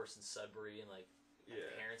home course in Sudbury, and like my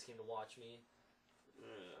parents came to watch me.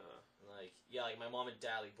 And, like my mom and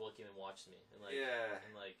dad like both came and watched me, and like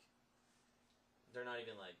they're not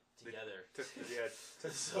even like together. Took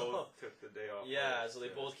the day off. Yeah, so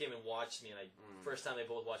they both came and watched me, and first time they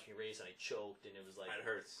both watched me race, and I choked, and it was like it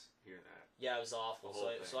hurts hearing that. Yeah, it was awful.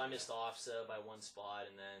 So I missed offset by one spot,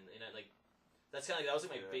 and then that's kind of that was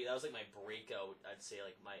like my breakout. I'd say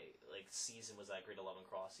like my season was that grade 11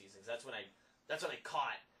 cross season. 'Cause that's when I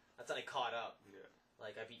caught up. Yeah.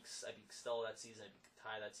 Like I beat Costello that season. I beat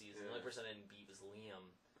Ty that season. The only person I didn't beat was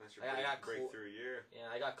Liam. That's your I got breakthrough year. Yeah,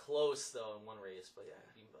 I got close though in one race, but I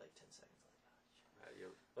beat him by like 10 seconds.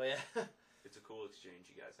 But yeah. It's a cool exchange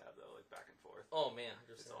you guys have though, like back and forth. Oh man,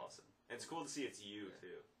 100%. It's awesome, and it's cool to see it's you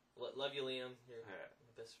too. Love you, Liam. You're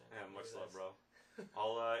my best friend. Yeah, much love, bro.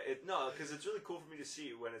 because it's really cool for me to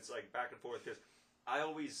see when it's like back and forth. Because I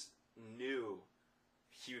always knew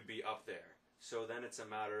he would be up there. So then it's a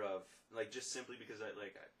matter of like just simply because I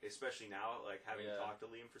like, especially now, like having talked to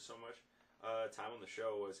Liam for so much time on the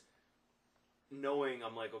show was knowing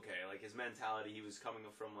I'm like, okay, like his mentality. He was coming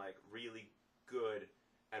from like really good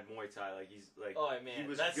at Muay Thai. Like he's like, he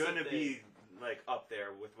was gonna be like up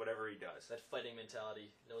there with whatever he does. That fighting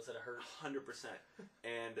mentality knows how to hurt. 100%.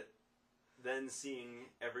 And then seeing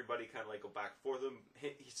everybody kind of like go back and forth.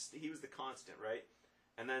 He was the constant, right?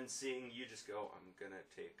 And then seeing you just go, I'm gonna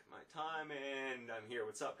take my time and I'm here.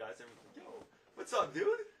 What's up, guys? And I'm like, yo, what's up, dude?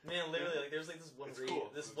 Man, literally, like there's like this one race. Cool.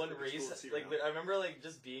 This one race, cool like I remember like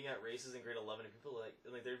just being at races in grade 11 and people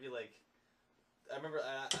like there'd be like. I remember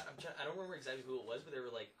I don't remember exactly who it was, but there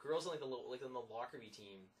were like girls on like on the Lockerbie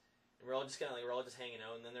team, and we're all just kind of like we're all just hanging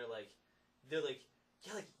out, and then they're like, yeah,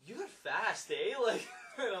 like you got fast, eh? Like,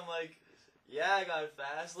 and I'm like, yeah, I got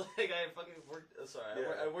fast. Like I fucking worked.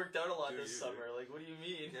 I worked out a lot this summer. Like, what do you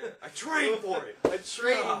mean? Yeah. I trained for it. I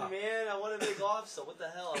trained, man. I want to make off. So what the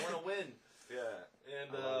hell? I want to win. Yeah.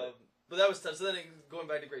 And but that was tough. So then going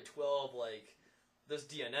back to grade 12, like those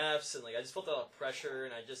DNFs and like I just felt a lot of pressure,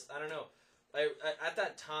 and I don't know. At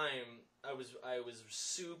that time, I was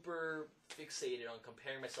super fixated on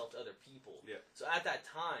comparing myself to other people. Yeah. So at that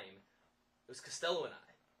time, it was Costello and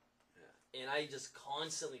I. Yeah. And I just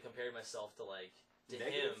constantly compared myself to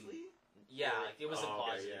Negatively? him. Yeah, like it wasn't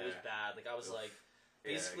positive. Okay, It was bad. Like I was like,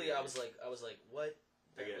 basically, I was like, what?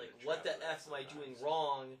 Like what the f am I doing sometimes.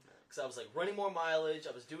 wrong? Because I was like running more mileage.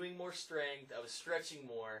 I was doing more strength. I was stretching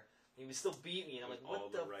more. He would still beat me, and I'm like, what all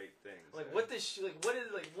the right things. I'm like, what this? What is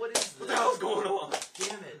this? What the hell's going on?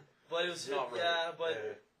 Damn it! But it was Not right. Yeah,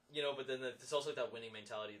 but you know, but then it's also like that winning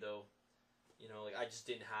mentality, though. You know, like I just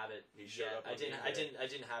didn't have it yet. I didn't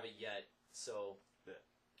have it yet. So,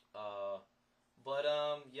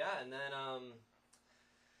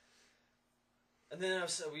 and then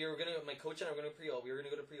we were gonna. My coach and I were gonna we were gonna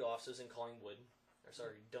go to pre-off. So it was in Collingwood. Or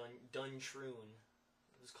sorry, Duntroon.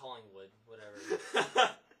 It was Collingwood. Whatever.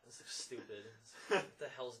 That's stupid. What the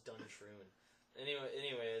hell's Duntroon?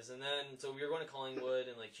 Anyways, and then so we were going to Collingwood,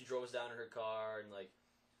 and like she drove us down in her car, and I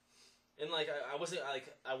wasn't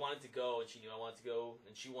like I wanted to go, and she knew I wanted to go,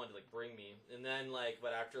 and she wanted to like bring me, and then like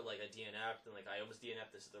but after like I DNF'd, and like I almost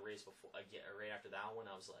DNF'd the race before right after that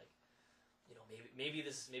one, I was like, you know, maybe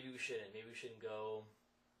we shouldn't go.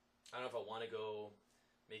 I don't know if I want to go.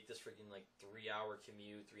 Make this freaking like 3-hour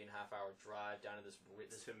commute, 3.5-hour drive down to this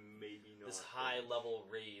high level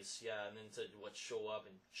race, and then to show up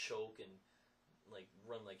and choke and like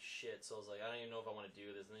run like shit. So I was like, I don't even know if I want to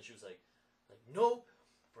do this. And then she was like, nope,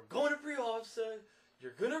 we're going to pre-offset.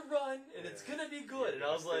 You're gonna run and it's gonna be good. And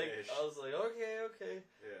I was like, okay.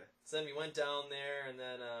 Yeah. So then we went down there, and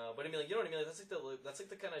then but I mean, like, you know what I mean? Like, that's like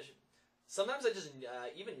the kind of. Sometimes I just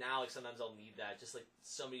even now, like sometimes I'll need that, just like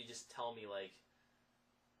somebody just tell me like.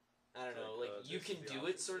 I don't know, like you can do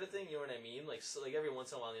it, sort of thing. You know what I mean? Like, so, like every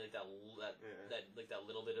once in a while, like that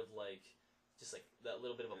little bit of like, just like that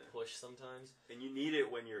little bit of a push sometimes. And you need it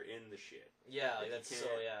when you're in the shit. Yeah, like that's so.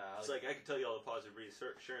 Yeah, it's like I can tell you all the positive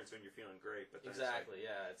reassurance when you're feeling great, but then exactly.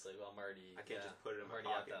 It's like well, I'm already. I can't just put it in my at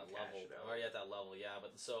pocket that and level. cash it out. I'm already at that level. Yeah,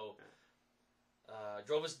 but so.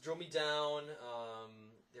 Drove me down.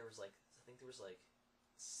 There was like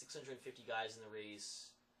 650 guys in the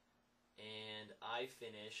race, and I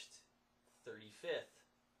finished 35th.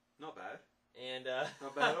 Not bad. And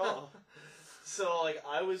not bad at all. So like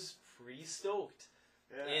I was pretty stoked.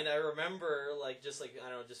 Yeah. And I remember like just like I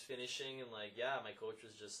don't know, just finishing, and like my coach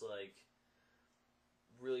was just like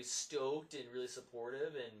really stoked and really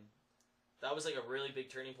supportive, and that was like a really big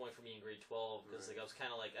turning point for me in grade 12 because like I was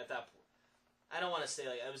kind of like at that point. I don't want to say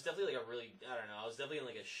like I was definitely like a really I don't know I was definitely in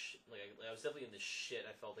like I was definitely in the shit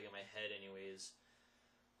I felt like in my head anyways,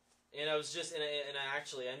 and I was just and I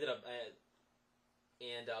actually ended up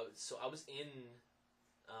so I was in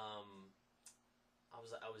I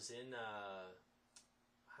was in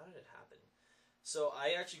how did it happen? So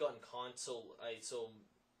I actually got in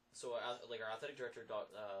like our athletic director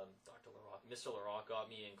Dr. LaRock, Mr. LaRock got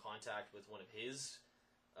me in contact with one of his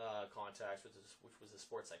contacts, which was a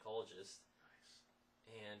sports psychologist.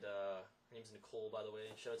 And her name's Nicole, by the way.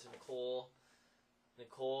 Shout out to Nicole.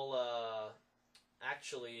 Nicole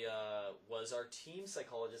actually was our team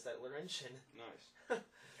psychologist at Laurentian. Nice.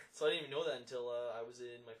 So I didn't even know that until I was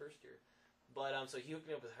in my first year. But so he hooked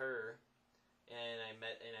me up with her, and I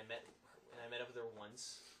met up with her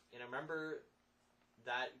once. And I remember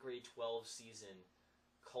that grade 12 season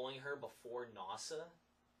calling her before NASA,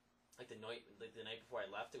 like the night before I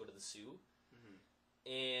left to go to the Sioux. Mm-hmm.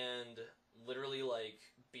 And literally, like,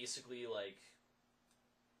 basically, like,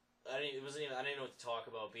 It wasn't even. I didn't know what to talk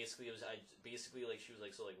about. Basically, it was. Like she was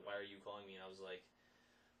like, so like, why are you calling me? And I was like,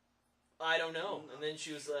 I don't know. And then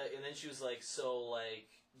she was like, so like,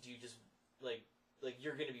 do you just like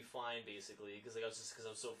you're gonna be fine basically? Because like I was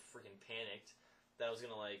so freaking panicked that I was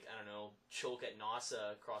gonna like, I don't know, choke at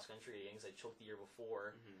NASA cross country because I choked the year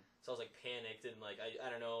before. So I was like panicked and like I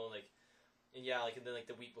don't know like. And yeah, like, and then,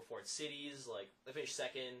 like, the week before at Cities, like, I finished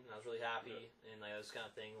second, and I was really happy, and, like, this kind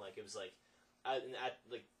of thing, like, it was, like, I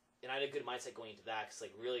had a good mindset going into that, because,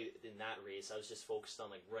 like, really, in that race, I was just focused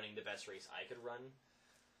on, like, running the best race I could run,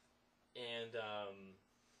 and,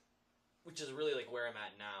 which is really, like, where I'm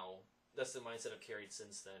at now. That's the mindset I've carried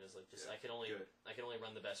since then, is, like, just, I can only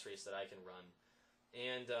run the best race that I can run,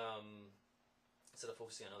 and, instead of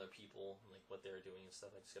focusing on other people, and, like, what they're doing and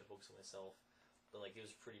stuff, I just gotta focus on myself. But like it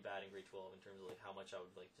was pretty bad in grade 12 in terms of like how much I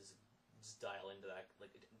would like just dial into that,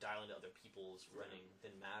 like dial into other people's running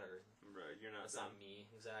didn't matter. Right, you're not. That's not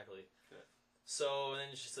me exactly. Yeah. So and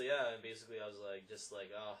then and basically I was like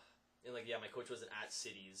and like my coach wasn't at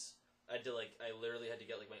Cities. I literally had to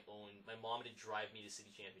get like my own. My mom had to drive me to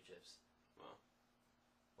city championships. Wow.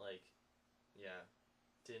 Like, yeah,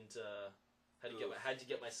 didn't had to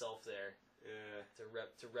get myself there. Yeah.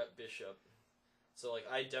 To rep Bishop. So like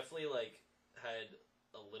I definitely like. Had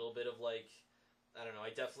a little bit of like, I don't know,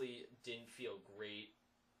 I definitely didn't feel great.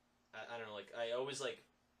 I don't know, like I always like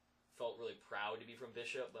felt really proud to be from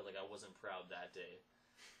Bishop, but like I wasn't proud that day.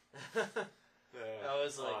 I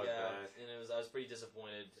was like, and I was pretty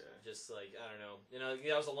disappointed. Yeah. Just like I don't know,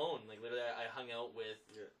 I was alone. Like literally, I hung out with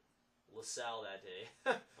LaSalle that day.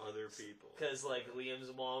 Other people, because like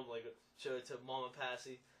Liam's mom, like showed it to Mama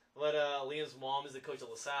Passy. But Liam's mom is the coach of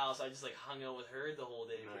LaSalle, so I just like hung out with her the whole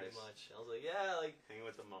day pretty much. I was like, yeah, like hanging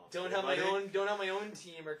with the mom. Don't have my own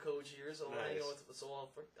team or coach here, so I'll hang out with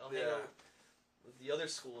the other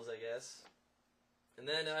schools, I guess. And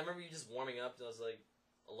then I remember you just warming up, and I was like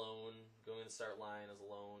alone, going to the start line. I was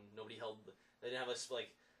alone. Nobody held. They didn't have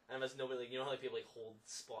nobody like how like people like hold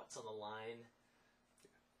spots on the line.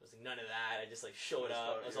 It was like none of that. I just like showed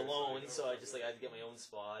up. I was alone, so I just like I had to get my own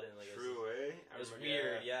spot and like. True, eh? It was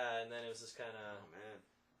weird, yeah. And then it was just kind of. Oh man.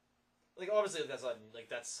 Like obviously that's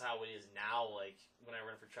how it is now. Like when I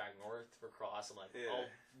run for Track North for cross, I'm like I'll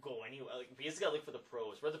go anywhere. Like basically I look for the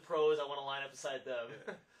pros. For the pros, I want to line up beside them.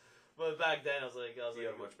 Yeah. But back then I was like you have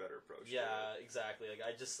a much better approach. Yeah, exactly. Like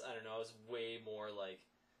I don't know. I was way more like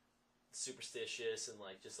superstitious and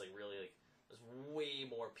like just like really like. I was way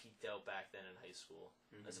more peaked out back then in high school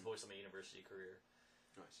as opposed to my university career.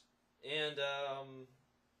 Nice. And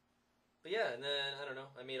but yeah, and then I don't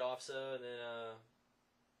know. I made OFSA, and then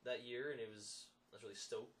that year, and I was really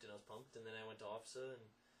stoked and I was pumped. And then I went to OFSA, and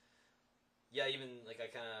yeah, even like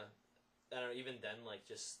I don't know. Even then, like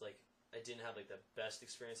just like I didn't have like the best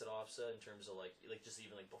experience at OFSA in terms of like just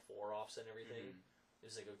even like before OFSA and everything.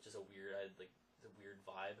 It was like just a weird. I had like the weird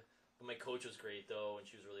vibe. But my coach was great though, and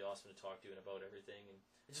she was really awesome to talk to and about everything, and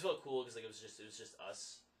it just felt cool because like it was just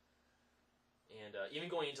us. And even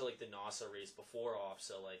going into like the NASA race before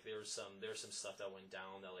OFSA, like there was some stuff that went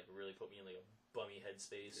down that like really put me in like a bummy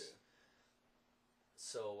headspace. Yeah.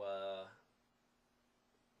 So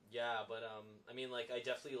yeah, but I mean like I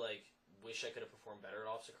definitely like wish I could have performed better at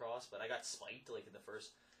OFSA cross, but I got spiked like in the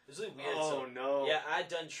first. It was really weird. Oh no! Yeah, I had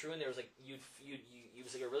done true, and there was like it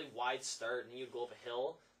was like a really wide start, and then you'd go up a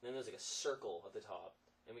hill. And then there's like a circle at the top,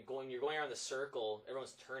 and you're going around the circle.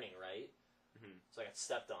 Everyone's turning, right? So I got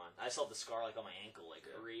stepped on. I still have the scar like on my ankle, like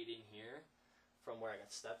right in here, from where I got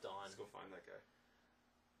stepped on. Let's go find that guy.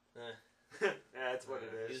 That's what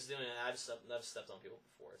it is. He was doing it. I've stepped on people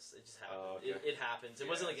before. It just happened. Oh, okay. It happens. It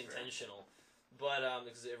wasn't like intentional, but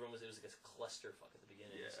because it was like a clusterfuck at the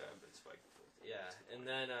beginning. Yeah, so. I've been spiked before. Yeah, and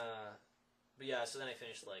then. But yeah, so then I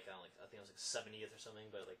finished like I think I was like 70th or something,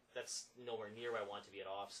 but like that's nowhere near where I want to be at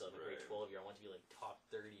OFSA. The grade 12 year, I want to be like top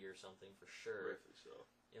 30 or something for sure. Rightfully so.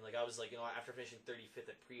 And like I was like after finishing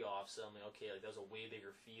 35th at pre-OFSA, I'm like okay, like that was a way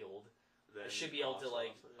bigger field. I should be able to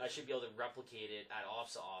I should be able to replicate it at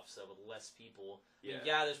OFSA with less people. Yeah.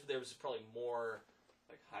 I mean, there was probably more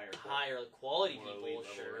like higher quality people, players.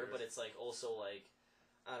 sure, but it's like also like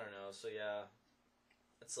I don't know. So yeah.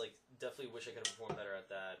 It's like definitely wish I could have performed better at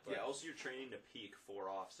that. But yeah. Also, you're training to peak for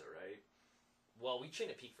OFSA, right? Well, we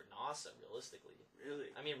train to peak for NASA, realistically.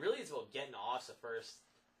 Really? I mean, really, it's about getting to OFSA first.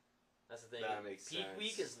 That's the thing. That makes peak sense.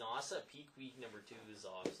 week is NASA. Peak week number 2 is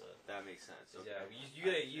OFSA. That makes sense. Okay. Yeah, you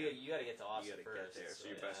gotta get to OFSA you gotta first. get there. So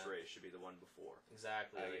your best race should be the one before.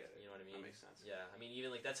 Exactly. I get it. You know what I mean? That makes sense. Yeah, I mean,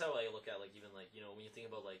 even like that's how I look at like even like when you think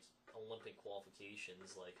about like Olympic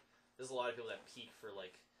qualifications, like there's a lot of people that peak for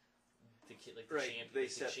like They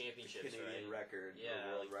set championships, Canadian right? record, Yeah,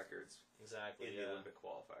 or world records Exactly. in the Olympic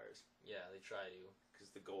qualifiers. Yeah, they try to.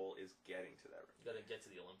 Because the goal is getting to that. You got to get to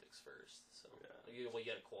the Olympics first. So Yeah. you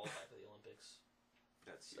got to qualify for the Olympics.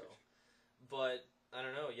 That's So, huge. but I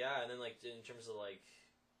don't know. Yeah, and then like in terms of like,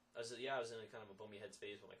 I was in a kind of a bummy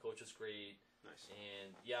headspace, but my coach was great. Nice.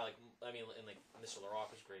 And yeah, like I mean, and like Mr. LaRock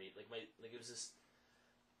was great. Like it was just,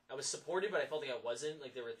 I was supported, but I felt like I wasn't.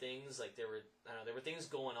 Like there were things there were things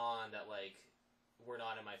going on that like were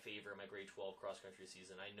not in my favor in my grade 12 cross country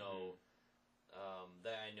season. I know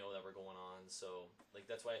that were going on. So like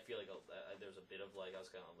that's why I feel like there's a bit of like I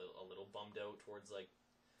was kind of a little bummed out towards like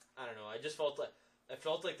I don't know. I just felt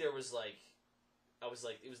like there was like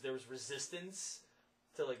there was resistance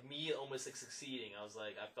to like me almost like succeeding. I was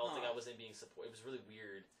like I felt like I wasn't being supported. It was really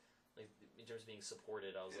weird. Like in terms of being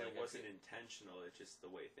supported, I was And like it wasn't intentional. It's just the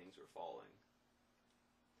way things were falling.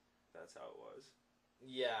 That's how it was.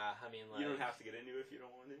 Yeah, I mean, like, you don't have to get into it if you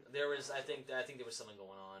don't want to. There was, I think there was something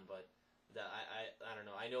going on, but that I don't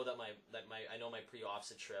know. I know that my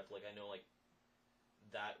pre-opposite trip, like I know like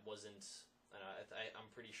that wasn't. I don't know, I'm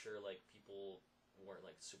pretty sure like people weren't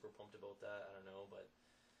like super pumped about that. I don't know, but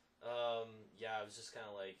yeah, I was just kind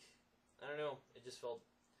of like I don't know. It just felt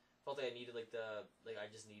like I needed I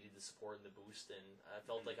just needed the support and the boost, and I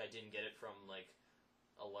felt like I didn't get it from like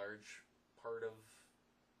a large part of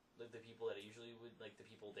the people that I usually would, like the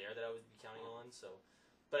people there that I would be counting on. So,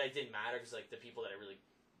 but it didn't matter because like the people that I really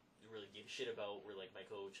gave a shit about were like my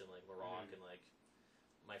coach and like LaRock and like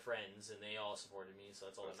my friends, and they all supported me. So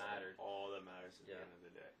that's all that mattered. All that matters at the end of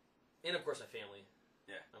the day. And of course my family.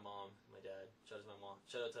 Yeah. My mom, my dad. Shout out to my mom.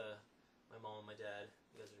 Shout out to my mom and my dad.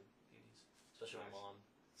 You guys are beauties, especially my mom.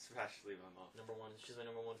 Especially my mom. Number one. She's my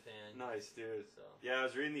number one fan. Nice, dude. So. Yeah, I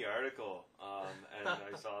was reading the article, and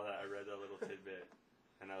I saw that. I read that little tidbit,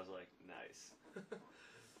 and I was like, nice.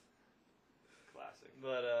 Classic.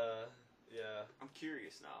 But, yeah. I'm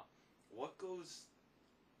curious now. What goes...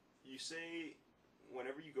 You say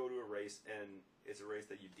whenever you go to a race, and it's a race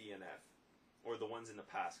that you DNF, or the ones in the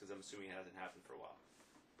past, because I'm assuming it hasn't happened for a while.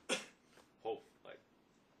 Hope, like...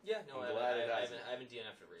 Yeah, no, I haven't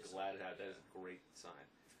DNF'd a race. Glad it had. That is a great sign.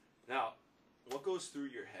 Now, what goes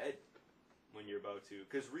through your head when you're about to?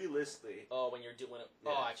 Because realistically,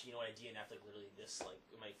 actually, you know what? I DNF'd like literally this like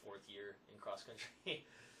in my 4th year in cross country.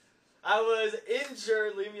 I was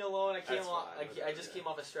injured. Leave me alone. I came off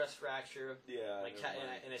a stress fracture. Yeah.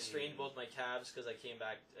 And I strained both my calves because I came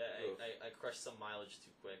back. I crushed some mileage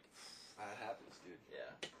too quick. That happens, dude.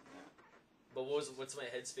 Yeah. But what's my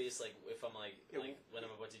headspace like if I'm like when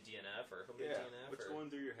I'm about to DNF or if I'm going to DNF? What's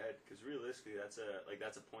going through your head? Because realistically, that's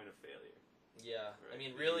a point of failure. Yeah, right? I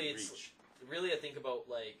mean, really, I think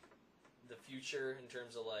about like the future in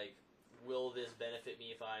terms of like, will this benefit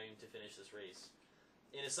me if I'm to finish this race?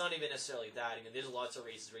 And it's not even necessarily that. I mean, there's lots of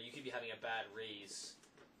races where you could be having a bad race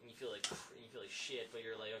and you feel like shit, but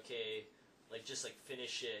you're like, okay, like just like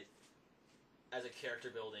finish it as a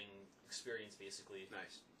character building experience, basically.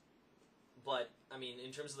 Nice. But I mean, in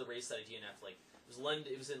terms of the race that I DNF, like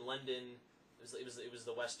it was in London. It was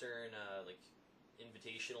the Western like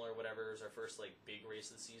Invitational or whatever. It was our first like big race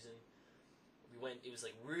of the season. We went. It was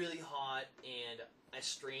like really hot, and I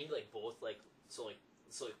strained like both like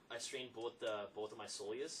I strained both of my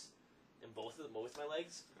soleus and both of my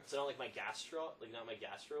legs. So not like my gastro,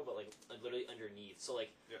 but like literally underneath. So like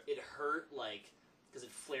it hurt like. Because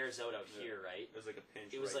it flares out here, right? It was like a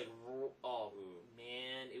pinch. It was like,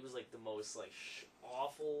 man, it was like the most like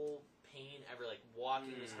awful pain ever. Like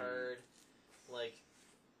walking was hard, like.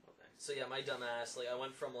 Okay. So yeah, my dumbass. Like I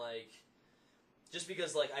went from like, just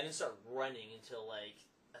because like I didn't start running until like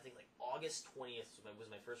I think like August 20th was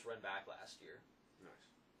my first run back last year. Nice.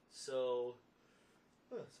 So,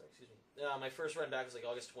 sorry, excuse me. My first run back was like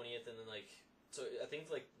August 20th, and then like. So I think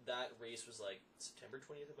like that race was like September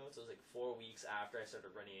 20th about, so it was like 4 weeks after I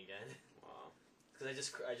started running again. Wow. Because I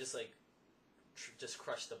just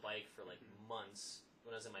crushed the bike for like months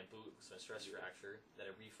when I was in my boot because my stress fracture that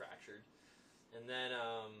I refractured, and then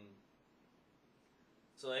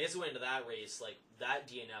so I guess we went into that race. Like that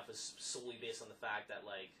DNF was solely based on the fact that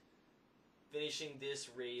like finishing this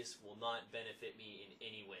race will not benefit me in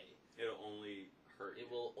any way. It'll only hurt. It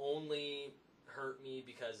will only hurt me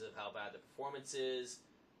because of how bad the performance is,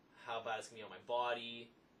 how bad it's gonna be on my body,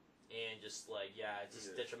 and just like it's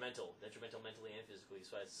just detrimental mentally and physically.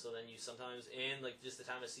 So then you sometimes and like just the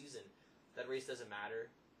time of season, that race doesn't matter.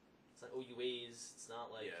 It's not OUAs. It's not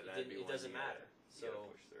like it doesn't matter. So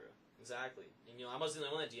push through. Exactly, and I wasn't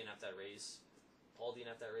the only one that DNF'd that race. Paul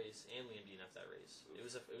DNF'd that race, and Liam DNF'd that race. Oof.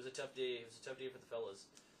 It was a tough day. It was a tough day for the fellas.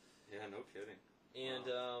 Yeah, no kidding. And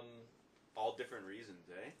all different reasons,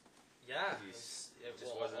 eh? Yeah, It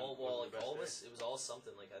just wasn't the like best all of day. us, it was all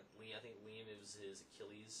something. Like I think Liam, it was his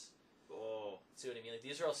Achilles. Oh, See what I mean? Like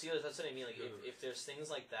these are all. See, that's what I mean. Like if there's things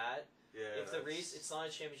like that, yeah. if the race, it's not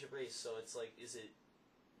a championship race, so it's like, is it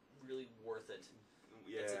really worth it?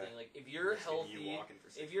 yeah. That's the thing. Like if you're Risking healthy, you walking for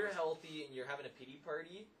 6 if you're months. healthy and you're having a pity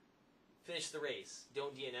party, finish the race.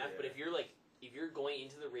 Don't DNF. But Yeah. if you're going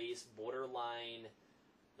into the race borderline,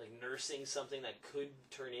 like nursing something that could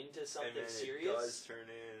turn into something and then serious. it does turn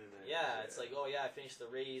in. And then, Yeah, it's like, oh yeah, I finished the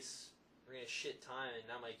race. We're gonna shit time, and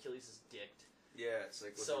now my Achilles is dicked. yeah, it's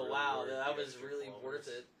like. was it So really wow, worth that the was extra really kilometers? worth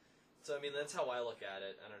it. So I mean, that's how I look at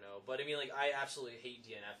it. I don't know, but I mean, like, I absolutely hate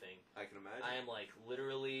DNFing. I can imagine. I am like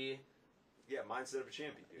literally, Yeah, mindset of a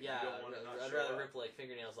champion, dude. yeah. You don't want to not I'd show rather up. rip like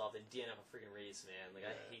fingernails off than DNF a freaking race, man. Like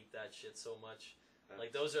I Yeah. hate that shit so much. That's-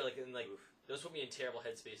 Like those are like, and like oof. those put me in terrible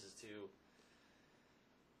headspaces too.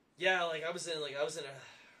 Yeah, like I was in a,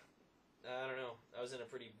 I don't know, I was in a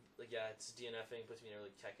pretty, like, yeah, it's DNFing puts me in a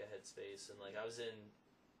really keka headspace, and like I was in,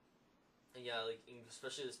 and yeah, like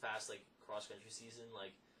especially this past like cross country season,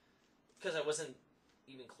 like because I wasn't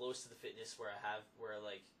even close to the fitness where I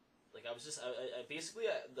was just, I basically,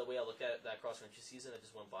 the way I look at that cross country season that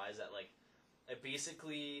just went by is that like I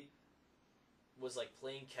basically was like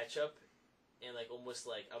playing catch up, and like almost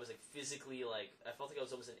like I was like physically like I felt like I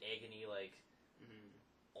was almost in agony like Mhm.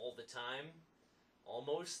 all the time,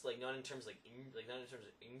 almost like not in terms of, not in terms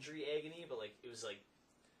of injury agony, but like it was like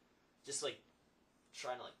just like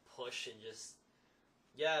trying to like push and just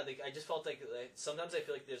like I just felt like sometimes I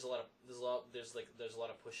feel like there's a lot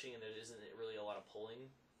of pushing and there isn't really a lot of pulling.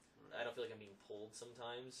 I don't feel like I'm being pulled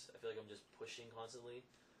sometimes. I feel like I'm just pushing constantly,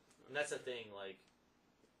 and that's the thing. Like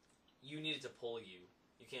you need it to pull you.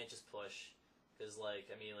 You can't just push. Because, like,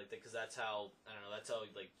 I mean, like, because that's how, I don't know, that's how,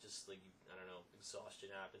 like, just, like, I don't know, exhaustion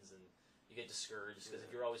happens and you get discouraged. Because if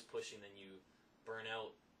you're always pushing, then you burn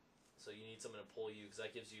out. So you need someone to pull you, because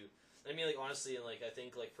that gives you, I mean, like, honestly, and, like, I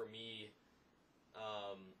think, like, for me,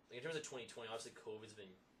 like, in terms of 2020, obviously COVID's been,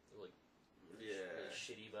 like, Yeah. really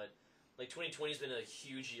shitty, but, like, 2020's been a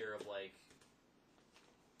huge year of, like,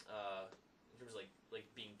 in terms of, like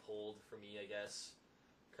being pulled for me, I guess.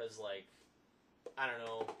 Because, like, I don't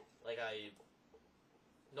know, like,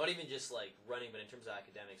 not even just like running, but in terms of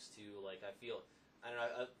academics too. Like I feel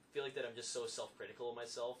like that I'm just so self-critical of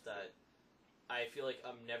myself that I feel like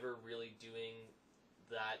I'm never really doing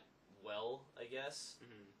that well, I guess,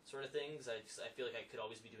 sort of thing. 'Cause I feel like I could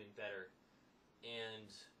always be doing better, and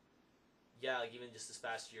yeah, like even just this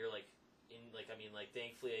past year, like I mean, like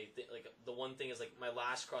thankfully, like the one thing is like my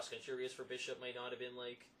last cross country race for Bishop might not have been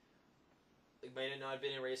might not have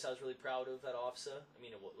been a race I was really proud of at OFSA. I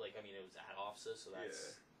mean, it was at OFSA, so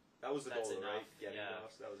that's That was the that's goal, right? enough, Getting yeah.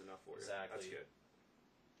 enough. That was enough for you. Exactly. That's good.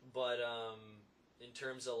 But in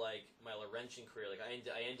terms of like my Laurentian career, like I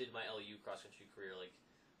ended my LU cross country career like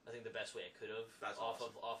I think the best way I could have That's off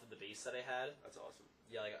awesome. of the base that I had. That's awesome.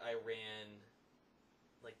 Yeah, like I ran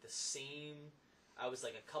like the same. I think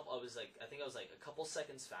I was like a couple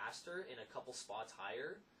seconds faster and a couple spots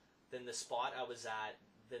higher than the spot I was at.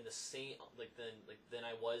 Than the same than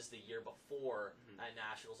I was the year before at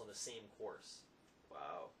nationals on the same course.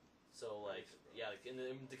 Wow. So like Nice, bro. yeah, like and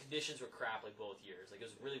the conditions were crap like both years. Like it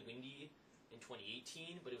was really windy in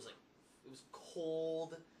 2018, but it was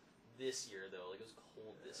cold this year though. Like it was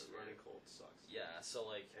cold this year. Running cold sucks. Yeah, so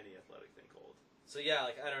like Any athletic thing cold. so yeah,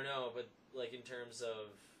 like I don't know, but like in terms of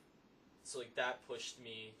so like that pushed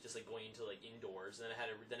me just like going into like indoors, and then I had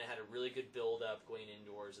a really good build up going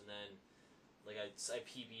indoors, and then like I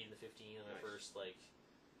PB'd in the 15 on my Nice. first like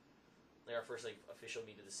our first like official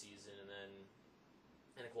meet of the season, and then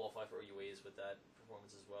I qualified for OUAs with that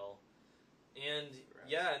performance as well. And Congrats.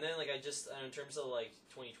 yeah, and then like I just in terms of like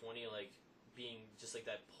 2020, like being just like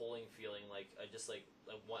that pulling feeling, like I just like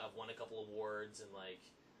I've won a couple awards, and like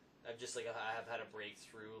I've just like I have had a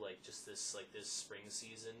breakthrough like just this spring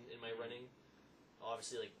season in my running.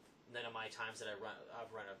 Obviously, like none of my times that I've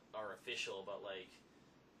run are official, but like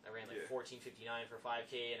I ran like 14:59 for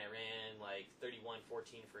 5K, and I ran like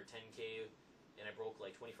 31:14 for 10K, and I broke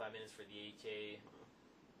like 25 minutes for the 8K.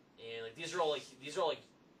 And like these are all like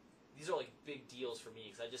big deals for me,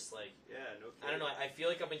 because I just like Yeah, no kidding. I don't know, I feel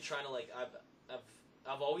like I've been trying to like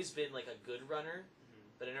I've always been like a good runner,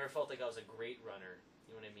 but I never felt like I was a great runner.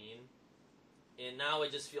 You know what I mean? And now I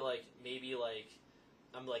just feel like maybe like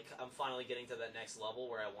I'm finally getting to that next level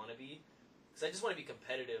where I want to be. Because I just want to be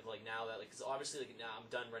competitive, like, now that, like, because obviously, like, now I'm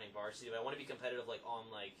done running varsity, but I want to be competitive, like,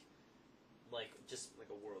 on, like, just,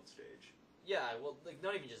 Like a world stage. yeah, well, like,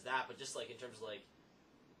 not even just that, but just, like, in terms of, like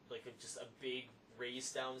just a big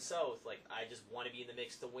race down south. Like I just want to be in the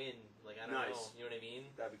mix to win. Like I don't know, you know what I mean?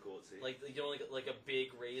 That'd be cool to see. Like you know, like a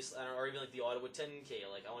big race, I don't know, or even like the Ottawa 10K.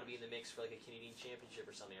 Like I want to be in the mix for like a Canadian Championship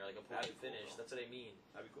or something, or like a podium finish. That's what I mean.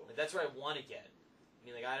 That'd be cool. Like that's where I want to get. I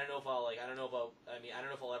mean, like I don't know if I'll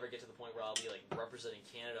ever get to the point where I'll be like representing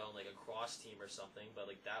Canada on like a cross team or something. But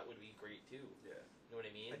like that would be great too. Yeah. You know what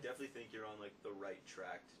I mean? I definitely think you're on like the right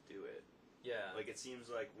track to do it. Yeah. Like it seems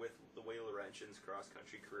like with the way Laurentian's cross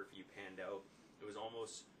country career for you panned out, it was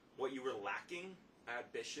almost what you were lacking at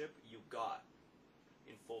Bishop, you got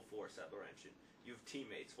in full force at Laurentian. You have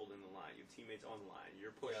teammates holding the line. You have teammates on the line.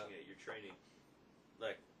 You're pushing it. You're training.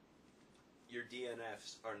 Like your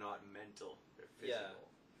DNFs are not mental; they're physical. Yeah,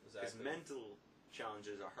 Because exactly. mental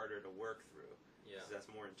challenges are harder to work through. Yeah. Because that's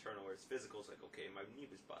more internal. Whereas physical is like, okay, my knee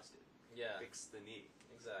was busted. Yeah. Fix the knee.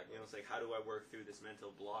 Exactly. You know, it's like, how do I work through this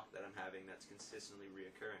mental block that I'm having that's consistently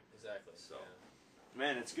reoccurring? Exactly. So, yeah.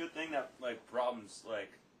 man, it's a good thing that, like, problems,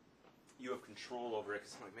 like, you have control over it.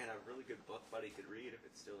 Because I'm like, man, I have a really good book buddy could read if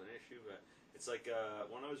it's still an issue. But it's like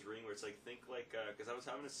one I was reading where it's like, think like, because I was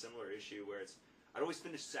having a similar issue where it's, I'd always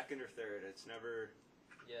finish second or third. It's never,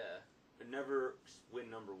 Yeah. I'd never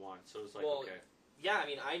win number one. So it was like, Well, okay. Yeah, I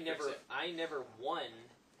mean, I Fix never won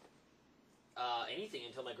anything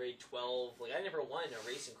until my grade 12. Like, I never won a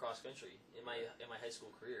race in cross country in my high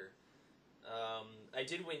school career. I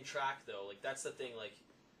did win track though. Like, that's the thing. Like,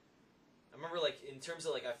 I remember like in terms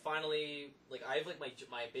of like I finally like I have like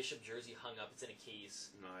my Bishop jersey hung up. It's in a case.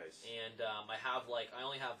 Nice. And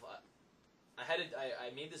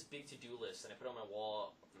I made this big to-do list and I put it on my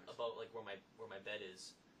wall about like where my bed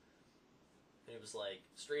is. And it was like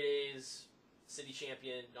straight A's, city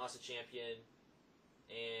champion, NASA champion,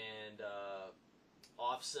 and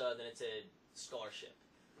OFSA. Then it said scholarship.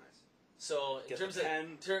 Nice. So in terms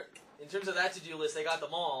of that to-do list, I got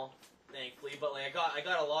them all, thankfully. But like I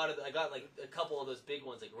got like a couple of those big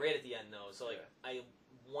ones like right at the end though. So like I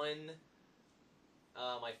won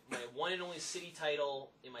my one and only city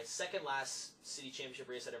title in my second last city championship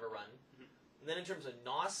race I'd ever run. Mhm. And then in terms of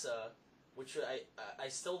NASA, which I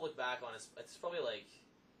still look back on, it's probably like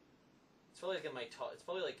in my top. It's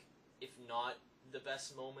probably like if not the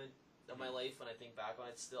best moment of my life when I think back on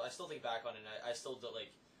it. I still think back on it. And I still do,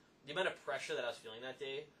 like the amount of pressure that I was feeling that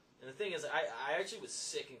day. And the thing is, I actually was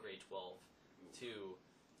sick in grade 12 too.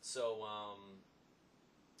 So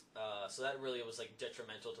so that really was like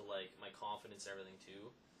detrimental to like my confidence and everything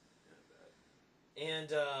too.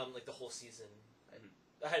 And like the whole season,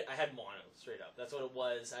 I had mono straight up. That's what it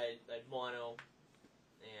was. I had mono,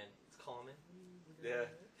 and it's common. Yeah.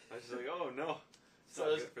 I was just like, oh no. It's So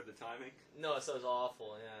not it was- good for the timing. No, so it was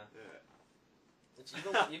awful. Yeah. Yeah. Which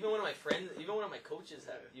even one of my friends, even one of my coaches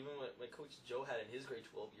had, even what my coach Joe had in his grade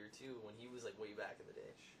 12 year too, when he was like way back in the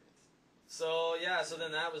day. So yeah, so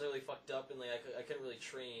then that was really fucked up, and like I couldn't really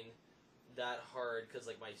train that hard because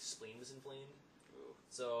like my spleen was inflamed. Ooh.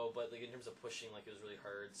 So, but like in terms of pushing, like it was really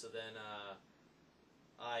hard. So then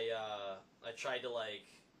I tried to like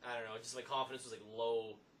I don't know, just my confidence was like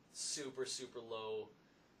low, super low,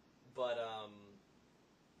 but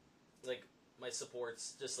like my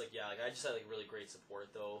support's just like like I just had like really great support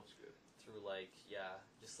though. That's good. Through like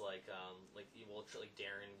just like like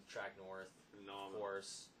Darren Track North, Phenomenal. of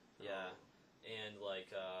course, yeah, and like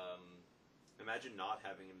Imagine not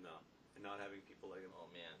having him though, and not having people like him oh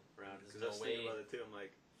man, around. there's Because I was no thinking way. about it too. I'm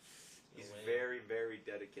like, he's way. very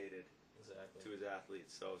dedicated Exactly. to his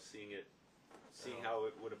athletes. So seeing Oh. how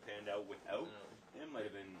it would have panned out without No. him might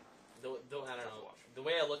have been. Though I don't Tough know. watch. The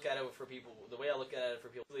way I look at it for people,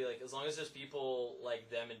 like as long as there's people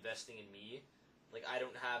like them investing in me, like I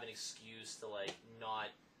don't have an excuse to like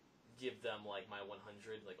not give them like my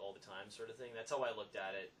 100 like all the time sort of thing. That's how I looked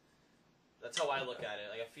at it. That's how I look at it.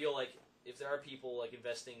 Like I feel like if there are people like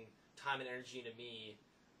investing time and energy into me,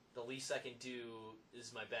 the least I can do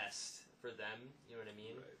is my best for them. You know what I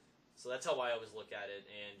mean? Right. So that's how I always look at it,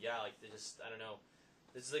 and yeah, like they just I don't know.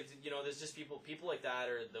 It's like there's just people like that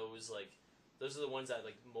are those are the ones that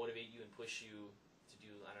like motivate you and push you to do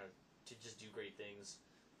to just do great things.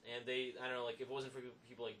 And I don't know, like if it wasn't for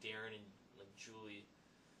people like Darren and like Julie,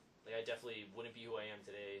 like I definitely wouldn't be who I am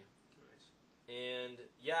today. Nice. And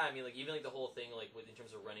yeah, I mean like even like the whole thing like in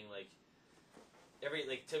terms of running like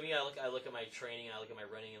to me I look at my training and I look at my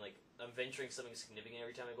running and like I'm venturing something significant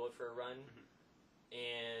every time I go out for a run. Mhm.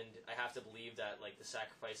 And I have to believe that like the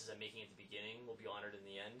sacrifices I'm making at the beginning will be honored in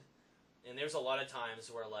the end. And there's a lot of times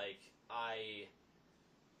where like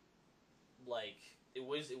it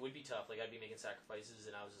would be tough. Like I'd be making sacrifices,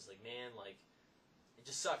 and I was just like, man, like it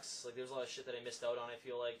just sucks. Like there's a lot of shit that I missed out on. I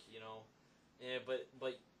feel like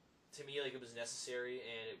but to me like it was necessary,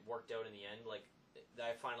 and it worked out in the end. Like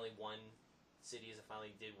I finally won cities. I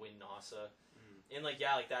finally did win NASA. And like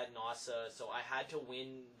yeah, like that NASA. So I had to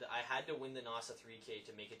win. I had to win the NASA 3K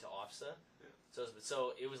to make it to OFSA. Yeah.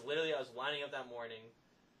 So it was literally I was lining up that morning,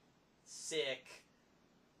 sick,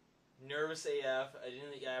 nervous AF. I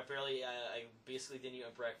didn't. Yeah, I basically didn't eat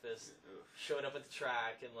my breakfast. Showed up at the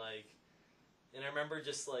track and like, and I remember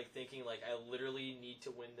just like thinking like I literally need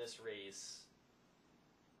to win this race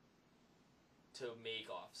to make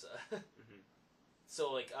OFSA.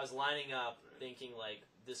 So like I was lining up thinking like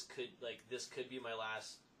this could be my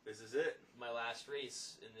last. This is it. My last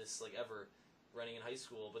race in this like ever running in high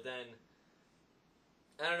school, but then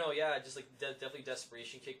I don't know. Yeah, just like definitely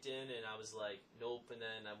desperation kicked in, and I was like, nope. And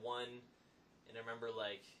then I won, and I remember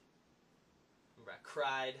I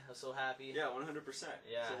cried. I was so happy. Yeah, 100%.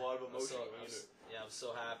 Yeah, it's a lot of emotion. I was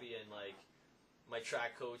so happy, and like my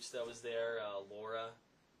track coach that was there, Laura,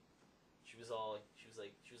 she was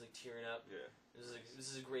tearing up. Yeah. This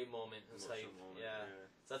is a great moment. It's like moment. yeah.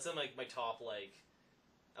 So that's in like my top like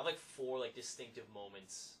I have like 4 like distinctive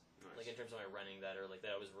moments. Nice. Like in terms of my running that are like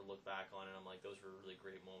that I always look back on and I'm like those were really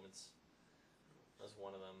great moments. That was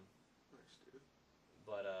one of them. Nice, dude.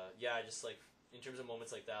 But yeah, just like in terms of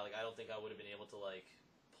moments like that, like I don't think I would have been able to like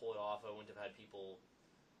pull it off. I wouldn't have had people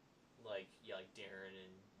like Darren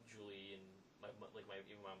and Julie and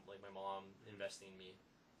my mom investing in me.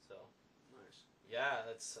 So nice. Yeah,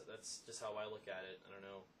 that's just how I look at it. I don't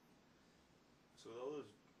know. So with all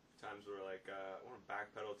those times where like I want to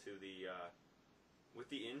backpedal to the with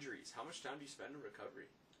the injuries, how much time do you spend in recovery?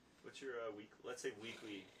 What's your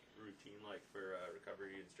weekly routine like for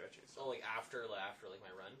recovery and stretching? So like after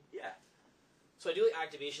my run. Yeah. So I do like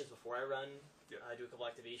activations before I run. Yep. I do a couple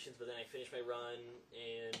activations, but then I finish my run.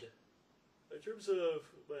 And in terms of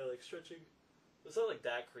my like stretching, it's not like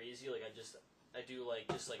that crazy. Like I do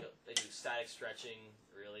static stretching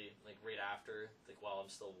really like right after like while I'm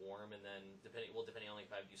still warm, and then depending on like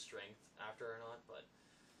if I do strength after or not, but.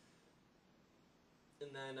 And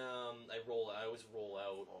then I always roll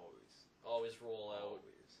out. Always roll out.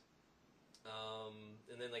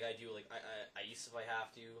 And then like I do like I ice if I have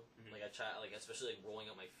to. Like I try like especially like rolling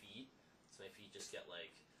out my feet, so my feet just get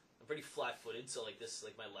like I'm pretty flat-footed, so like this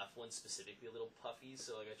like my left one's specifically a little puffy,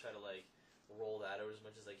 so like I try to like roll that out as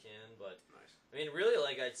much as I can. But nice. I mean really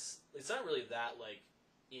like it's not really that like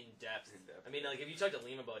in depth. I mean like if you talk to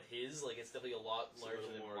Liam about his like it's definitely a lot larger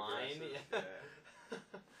than mine. Yeah.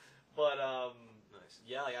 But nice.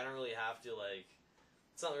 Yeah, like I don't really have to like.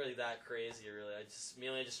 It's not really that crazy, really. I just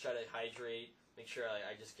try to hydrate, make sure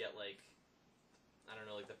I just get like, I don't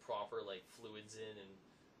know, like the proper like fluids in, and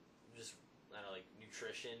just I don't know like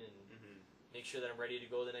nutrition, and make sure that I'm ready to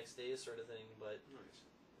go the next day, sort of thing. But nice.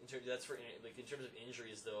 in terms of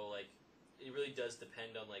injuries, though, like it really does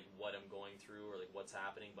depend on like what I'm going through or like what's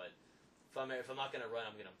happening. But if I'm not gonna run,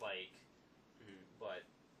 I'm gonna bike. But.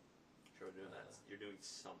 Sure, doing that. You're doing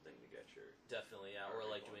something to get your definitely, yeah, or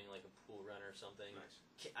like doing like a pool run or something. Nice.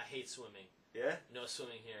 I hate swimming. Yeah? No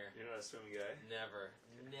swimming here. You're not a swimming guy? Never,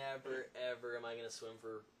 ever am I gonna swim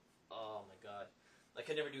for. Oh my god, I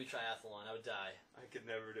could never do a triathlon. I would die. I could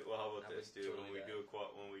never do. Well, how about this, dude? Totally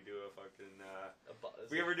When we do a fucking.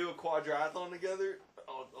 We ever do a quadrathlon together?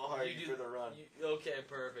 I'll hire you for the run. Okay,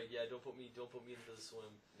 perfect. Yeah, don't put me into the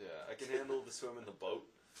swim. Yeah, I can handle the swim and the boat.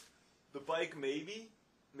 The bike, maybe.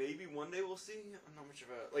 Maybe one day we'll see. I'm not much of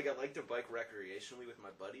a I'd like to bike recreationally with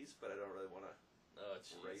my buddies, but I don't really want to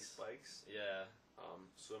race bikes. Yeah.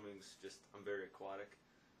 Swimming's just I'm very aquatic,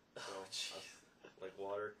 so like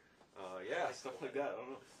water. Yeah, stuff like that. I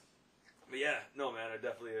don't know. But yeah, no man, I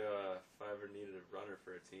definitely if I ever needed a runner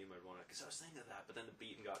for a team, I'd want to. Because I was thinking of that, but then the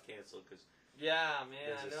beating got canceled because yeah, man,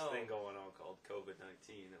 there's this thing going on called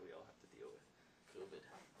COVID-19 that we all have to deal with. COVID.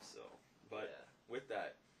 So, but with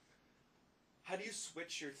that. How do you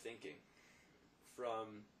switch your thinking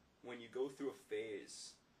from when you go through a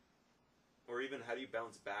phase, or even how do you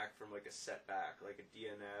bounce back from like a setback, like a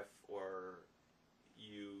DNF, or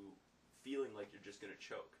you feeling like you're just going to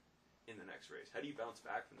choke in the next race? How do you bounce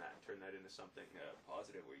back from that and turn that into something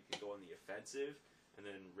positive where you can go on the offensive and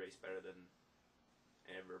then race better than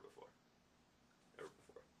ever before?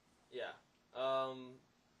 Yeah. I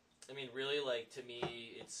mean, really, like, to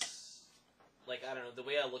me, it's... Like, I don't know, the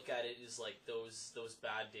way I look at it is, like, those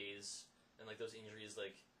bad days and, like, those injuries,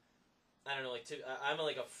 like, I don't know, like, I'm,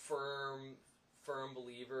 like, a firm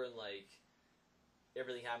believer in, like,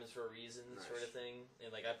 everything happens for a reason sort of thing.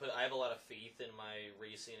 And, like, I have a lot of faith in my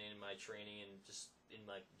racing and my training and just in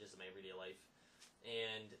my everyday life.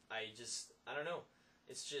 And I don't know.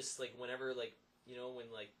 It's just, like, whenever, like, you know, when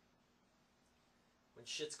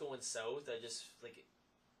shit's going south, I just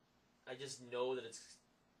know that it's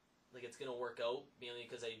like it's gonna work out mainly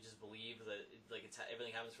because I just believe that like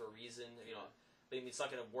everything happens for a reason. You know, but I mean, it's not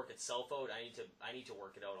gonna work itself out. I need to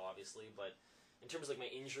work it out, obviously. But in terms of like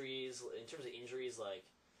my injuries, like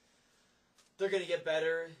they're gonna get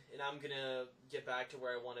better, and I'm gonna get back to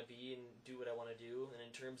where I want to be and do what I want to do. And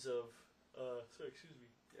in terms of, sorry, excuse me.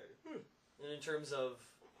 Yeah. And in terms of,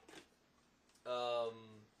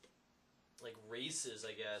 like races,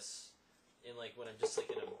 I guess, and like when I'm just like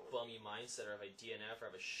in a bummy mindset, or if I DNF or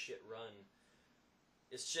have a shit run,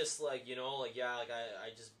 it's just like, you know, like yeah, like I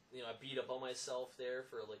just, you know, I beat up on myself there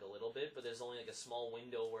for like a little bit, but there's only like a small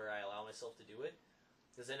window where I allow myself to do it,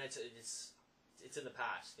 because then it's in the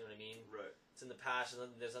past, you know what I mean? Right. It's in the past, and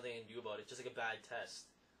there's nothing I can do about it. Just like a bad test,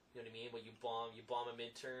 you know what I mean? But you bomb a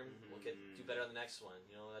midterm, we'll do better on the next one.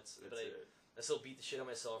 You know, that's but I still beat the shit out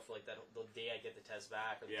of myself for like the day I get the test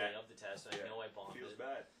back, or the day of the test, and I know I bombed Feels it.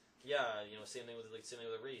 bad. Yeah, you know, same thing with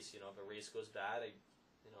a race. You know, if a race goes bad,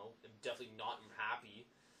 I'm definitely not happy.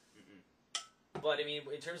 But I mean,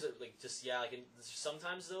 in terms of like just like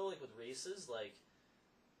sometimes though, like with races, like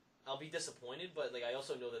I'll be disappointed, but like I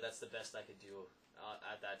also know that that's the best I could do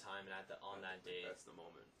at that time and on that day. That's the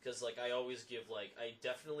moment. Because like I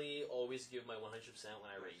definitely always give my 100%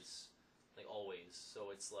 when I race, like always.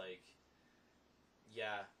 So it's like,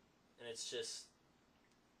 yeah, and it's just,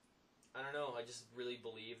 I don't know. I just really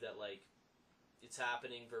believe that like it's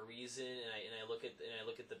happening for a reason, and I look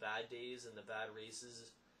at the bad days and the bad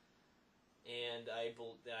races. And I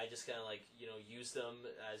just kind of like, you know, use them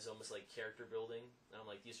as almost like character building. And I'm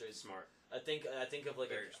like, these are smart. I think of like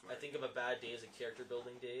I think of a bad day as a character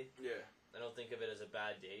building day. Yeah. I don't think of it as a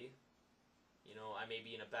bad day. You know, I may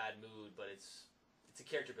be in a bad mood, but it's a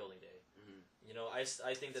character building day. Mm-hmm. You know, I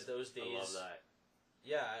think that those days. I love that.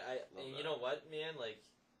 Yeah, and you know what, man? Like,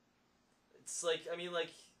 it's like, I mean, like,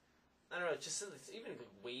 I don't know, just even like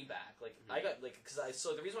way back. Like I got like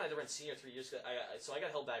so the reason why I went senior 3 years ago, I got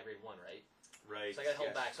held back grade 1, right? Right. So I got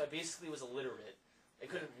held back. So I basically was illiterate. I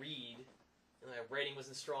couldn't read, and my writing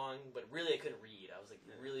wasn't strong. But really, I couldn't read. I was like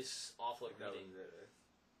really awful at reading.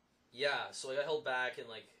 Yeah. So I got held back, and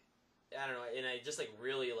like I don't know, and I just like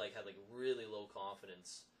really like had like really low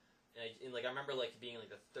confidence. And like I remember like being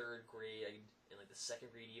like the 3rd grade, and like the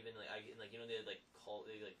 2nd grade even like you know they call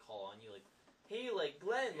on you like, hey, like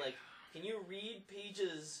Glenn, like. Can you read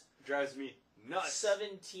pages drives me nuts.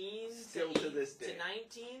 17 still to this day. To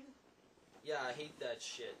 19? Yeah, I hate that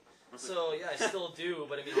shit. So yeah, I still do,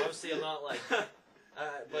 but I mean, obviously, I'm not like.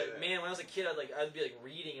 But man, when I was a kid, I'd be like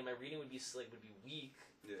reading, and my reading would be weak.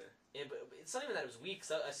 Yeah. But it's not even that it was weak.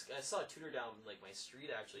 Cause I saw a tutor down like my street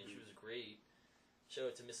actually, and she was great. Shout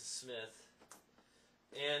out to Mrs. Smith.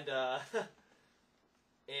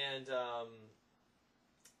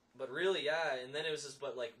 But really, yeah, and then it was just,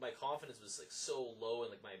 but like my confidence was like so low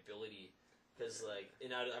in like my ability, because like,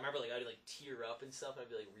 and I remember like I'd like tear up and stuff.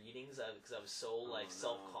 I'd be like readings because I was so like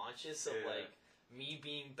self-conscious of like me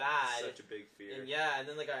being bad. Such a big fear. And yeah, and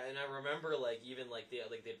then like I remember like even like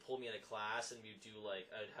they'd pull me out of class, and we'd do like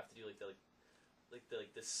I'd have to do like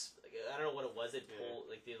this like, I don't know what it was. They'd pull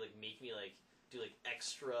like they'd like make me like do like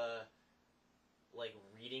extra like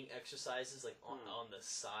reading exercises like on the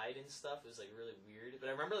side and stuff. It was like really weird,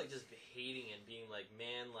 but I remember like just hating and being like,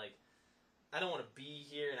 man, like I don't want to be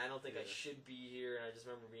here, and I don't think I should be here. And I just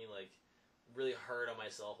remember being like really hard on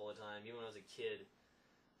myself all the time, even when I was a kid.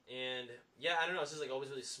 And yeah, I don't know, it's just like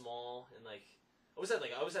always really small, and like I always had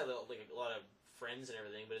like a lot of friends and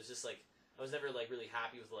everything, but it's just like I was never like really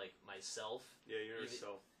happy with like myself. Yeah, you're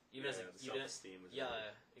self-esteem.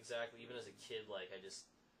 Exactly. Even as a kid, like I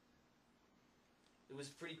just. It was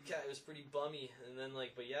pretty bummy, and then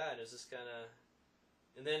like, but yeah, it was just kind of,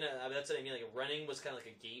 and then that's what I mean. Like running was kind of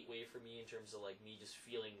like a gateway for me in terms of like me just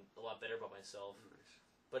feeling a lot better about myself. Nice.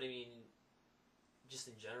 But I mean, just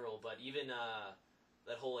in general. But even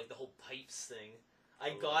that whole like the whole pipes thing,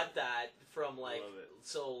 I got that from like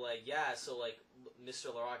so like Mr.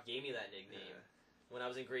 LaRock gave me that nickname when I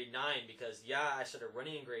was in grade 9, because I started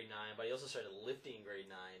running in grade 9, but I also started lifting in grade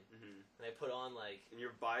 9. And I put on like, and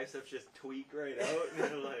your biceps just tweak right out, and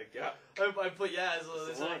you're like, yeah. I put so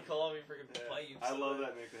that's why they call me freaking pipes. I love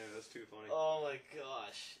that nickname. That's too funny. Oh my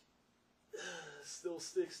gosh, still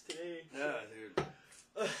sticks today. Yeah, dude.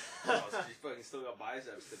 So you fucking still got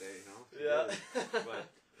biceps today, you know? Yeah.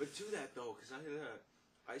 But to that though, because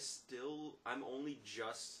I'm only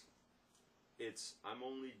just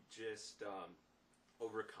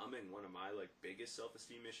overcoming one of my like biggest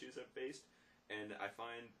self-esteem issues I've faced, and I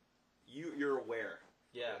find you're aware.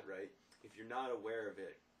 Yeah. Of it, right. If you're not aware of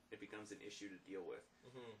it, it becomes an issue to deal with.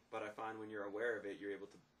 Mm-hmm. But I find when you're aware of it, you're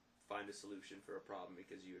able to find a solution for a problem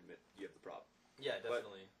because you admit you have the problem. Yeah,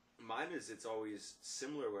 definitely. But mine is it's always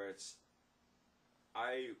similar where it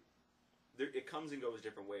comes and goes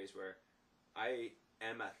different ways where I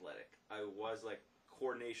am athletic. I was like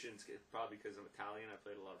coordination, probably because I'm Italian. I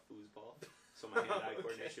played a lot of foosball, so my hand-eye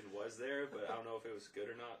coordination was there. But I don't know if it was good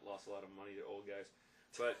or not. Lost a lot of money to old guys,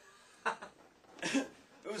 but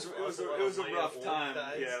it was a rough time.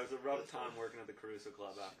 Yeah, it was a rough time working at the Caruso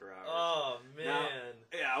Club after hours. Oh man.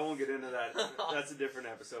 Now, I won't get into that. That's a different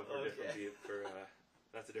episode for a different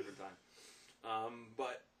that's a different time.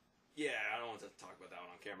 But yeah, I don't want to talk about that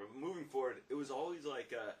one on camera. But moving forward, it was always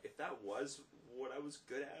like if that was what I was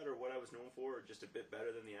good at or what I was known for, or just a bit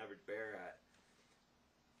better than the average bear at,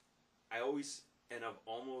 I've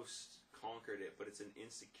almost conquered it, but it's an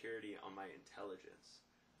insecurity on my intelligence.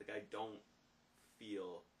 Like I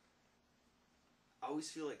always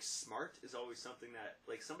feel like smart is always something that,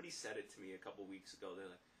 like somebody said it to me a couple weeks ago. They're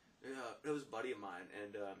like, yeah, it was a buddy of mine,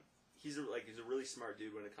 and he's a really smart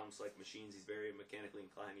dude when it comes to like machines. He's very mechanically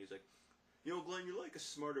inclined. He was like, you know, Glenn, you're like a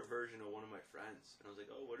smarter version of one of my friends. And I was like,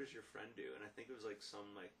 oh, what does your friend do? And I think it was like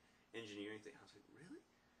some like engineering thing. I was like, really?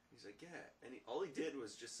 He's like, yeah. And all he did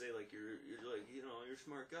was just say like, you're like, you know, you're a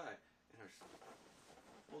smart guy. And I was like,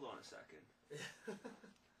 hold on a second.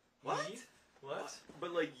 What? What?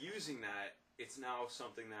 But like using that, it's now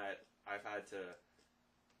something that I've had to.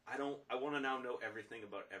 I want to now know everything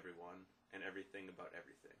about everyone and everything about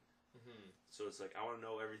everything. Mm-hmm. So it's like I want to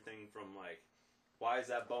know everything from like, why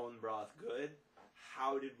is that bone broth good?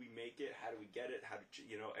 How did we make it? How do we get it? How did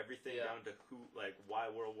everything down to why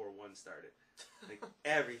World War I started, like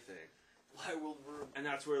everything. Why World War? And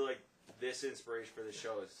that's where like this inspiration for the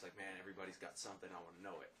show is. It's like, man, everybody's got something. I want to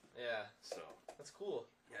know it. Yeah. So that's cool.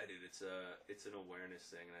 Yeah, dude, it's an awareness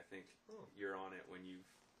thing, and I think you're on it when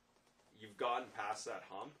you've gotten past that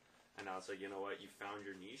hump, and now it's like, you know what, you found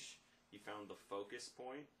your niche, you found the focus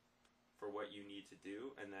point for what you need to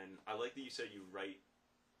do, and then I like that you said you wrote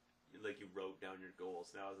down your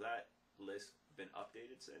goals. Now, has that list been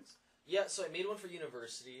updated since? Yeah, so I made one for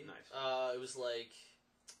university. Nice. It was like,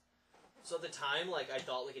 so at the time, like I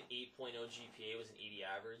thought like an 8.0 GPA was an 80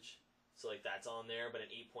 average, so like that's on there, but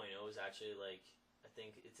an 8.0 is actually like, I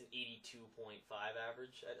think it's an 82.5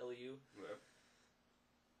 average at LU. Yeah.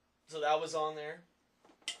 So that was on there.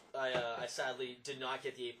 I sadly did not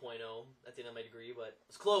get the 8.0 at the end of my degree, but it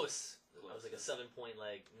was close. I was like a 7.9,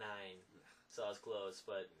 so I was close.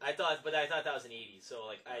 But I thought that was an 80. So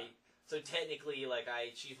like so technically like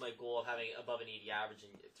I achieved my goal of having above an 80 average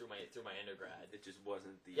through my undergrad. It just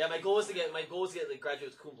wasn't the. Yeah, my goal was to get like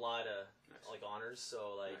graduate cum laude, like honors.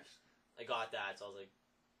 So like I got that. So I was like,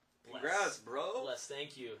 congrats, bro. Bless,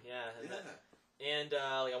 thank you. Yeah. Yeah. And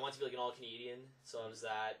like I wanted to be like an all Canadian, so I was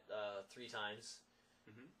that 3 times.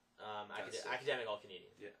 Mm-hmm. Academic all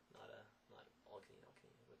Canadian. Yeah. Not all Canadian,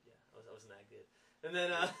 but yeah, I wasn't that good. And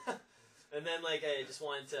then and then like I just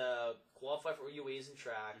wanted to qualify for UAs in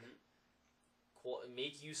track,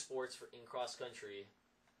 make U sports in cross country,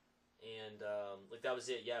 and like that was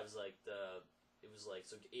it. Yeah, it was like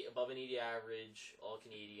so above an 80 average, all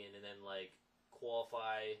Canadian, and then like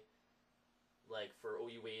qualify like for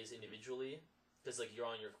OUAs individually. Because like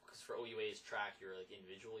because for OUA's track, you're like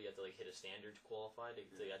individual. You have to like hit a standard to qualify to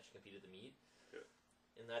actually compete at the meet. Yeah.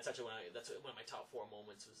 And that's actually one of my top 4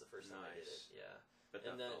 moments was the first time I did it. Yeah. But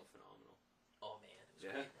that felt phenomenal. Oh man, it was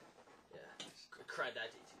great. Yeah. I cried that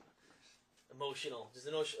day too. Emotional, just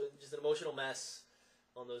an emotional mess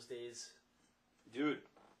on those days. Dude,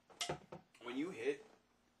 when you hit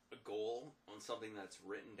a goal on something that's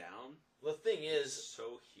written down. The thing is,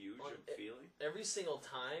 so huge of feeling. Every single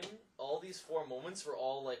time, all these 4 moments were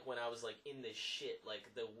all like when I was like in the shit,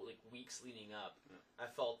 like the weeks leading up. Yeah. I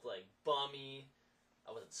felt like bummy.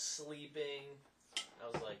 I wasn't sleeping.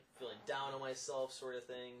 I was like feeling down on myself, sort of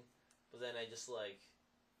thing. But then I just like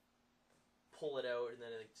pull it out, and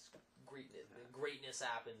then like greatness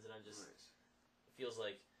happens, and I'm just it feels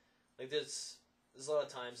like there's a lot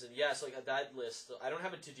of times, and yeah, so like that list. I don't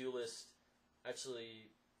have a to-do list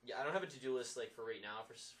actually. Yeah, I don't have a to-do list like for right now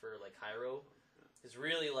for like Cairo. It's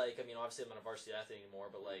really like, I mean, obviously I'm not a varsity athlete anymore,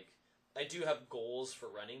 but like I do have goals for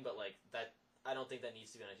running, but like that I don't think that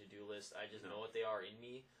needs to be on a to-do list. I just know what they are in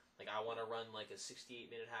me. Like I want to run like a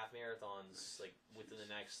 68-minute half marathons like within the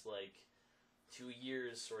next like 2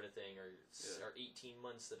 years sort of thing, or 18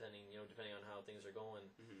 months depending on how things are going.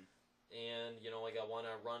 Mm-hmm. And like I want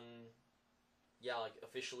to run. Yeah, like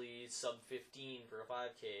officially sub 15 for a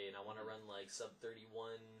 5K, and I want to run like sub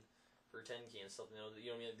 31 for 10K and stuff. You know what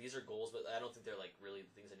I mean? These are goals, but I don't think they're like really the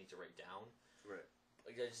things I need to write down. Right.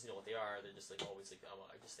 Like I just know what they are. They're just like always like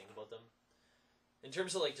I just think about them. In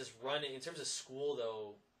terms of like just running, in terms of school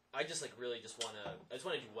though, I just like really just want to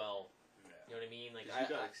do well. You know what I mean? Like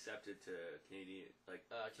you got accepted to Canadian, like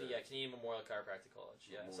Canadian Memorial Chiropractic College.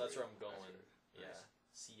 Yeah, so that's where I'm going. Right. Yeah, Nice.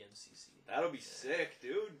 CMCC. That'll be sick,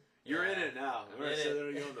 dude. You're in it now. I'm When I in said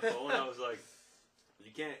it. that on the phone, I was like,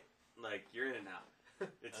 you can't, like, you're in it now.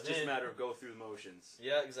 It's I'm just in. a matter of go through the motions.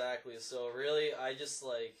 Yeah, exactly. So really, I just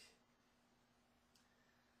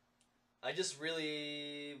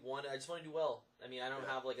really want to do well. I mean, I don't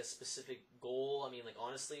have like a specific goal. I mean, like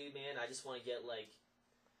honestly, man, I just want to get like,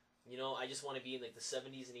 I just want to be in like the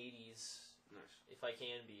 70s and 80s Nice. if I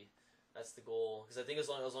can be. That's the goal. Because I think as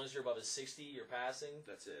long as you're above a 60, you're passing.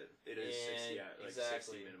 That's it. It is And 60, yeah, like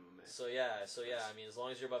exactly. 60 minimum. Man. So yeah. I mean, as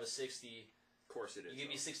long as you're above a 60, Of course it is. you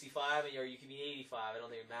can be though. 65 or you can be 85. I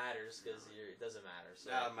don't think it matters because it doesn't matter.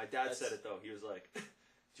 So My dad that's- said it though. He was like,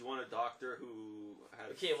 "Do you want a doctor who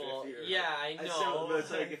had Okay, well, 50 or yeah, I said, know. but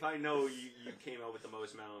it's like if I know you came out with the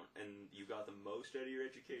most amount and you got the most out of your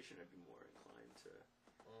education, I'd be more inclined to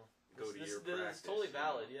go to your practice. It's totally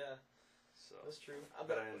valid. Yeah, So, that's true.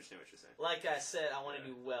 but I understand what you're saying. Like I said, I want to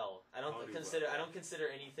Yeah. do well. I don't wanna do consider. well. I don't consider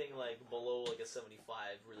anything like below like a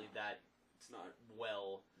 75 really that It's not.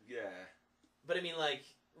 well. Yeah. But I mean, like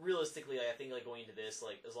realistically, I think like going into this,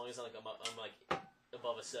 like as long as I'm like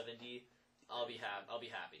above a 70, I'll be happy. I'll be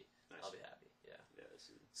happy. Nice. I'll be happy. Yeah. Yeah. That's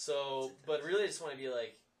So, but really, I just want to be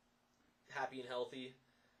like happy and healthy.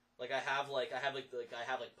 Like I have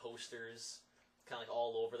posters, kind of like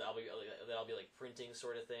all over that I'll be like printing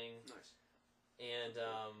sort of thing. nice. And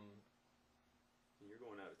You're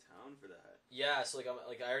going out of town for that. yeah, so I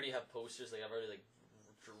already have posters. Like I've already like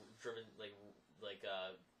driven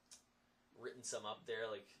written some up there.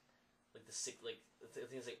 Like the six I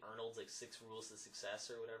think it's like Arnold's like 6 rules to success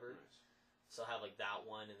or whatever. Nice. So I have like that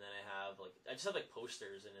one, and then I just have like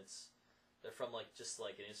posters, and they're from like just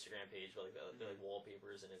like an Instagram page, but like they're like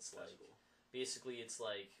wallpapers, and it's That's like cool. basically it's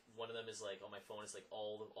like one of them is like on my phone. It's like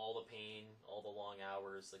all the pain, all the long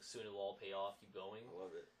hours. Like soon it will all pay off. Keep going. I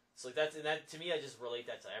love it. So like that to me, I just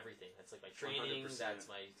relate that to everything. That's like my training. 100%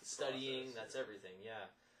 That's my studying. process, That's yeah. everything.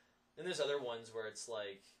 Yeah. And there's other ones where it's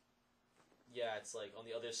like, yeah, it's like on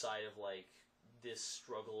the other side of like this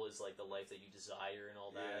struggle is like the life that you desire and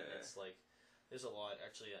all that. And Yeah. it's like there's a lot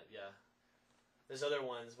actually. Yeah. There's other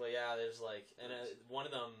ones, but yeah, there's like, and one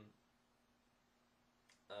of them.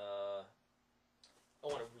 I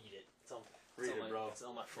want to read it. It's on. Read it, bro. It's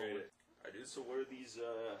on my phone. Read it. Alright, dude. So what are these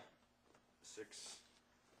 6?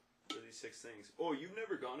 What are these 6 things? Oh, you've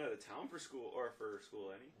never gone out of town for school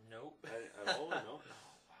any? Nope. At all? No.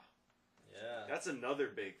 Yeah. That's another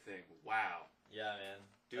big thing. Wow. Yeah, man.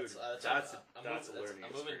 Dude, that's a moving, learning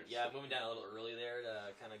I'm moving, experience. yeah, I'm moving down a little early there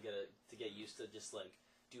to kind of get used to just like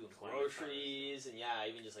doing Climbing groceries and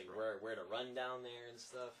even just like where to run down there and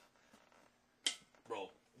stuff. Bro,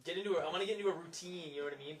 I want to get into a routine. You know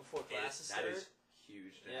what I mean before classes that start. is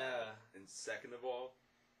huge. to Yeah. have. And second of all,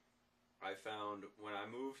 I found when I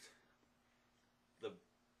moved,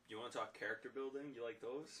 you want to talk character building? You like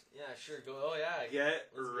those? Yeah, sure. Go. Oh yeah.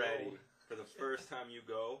 Get Let's ready go. for the first time you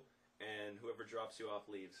go, and whoever drops you off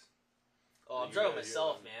leaves. Oh, I'm You driving gotta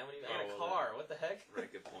myself, do it. man. What do you mean? Oh, I got a well, car. What the heck?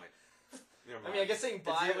 Right, good point. Never I mean, I mind. guess saying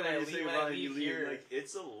bye when I leave here. Like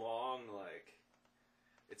it's a long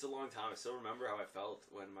time. I still remember how I felt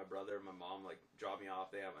when my brother and my mom like dropped me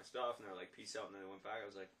off. They had my stuff and they're like peace out, and then they went back. I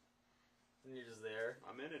was like, And you're just there.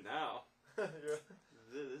 I'm in it now. Yeah.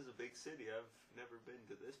 This is a big city. I've never been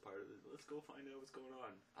to this part of it. Let's go find out what's going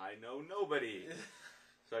on. I know nobody.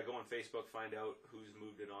 So I go on Facebook, find out who's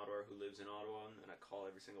moved in Ottawa, who lives in Ottawa, and I call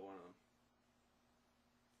every single one of them.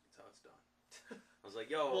 That's how it's done. I was like,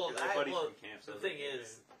 yo, Well, my buddy from camp. So the I was thing like, is,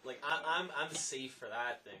 like, I'm safe for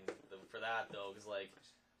that thing. For that though, because like,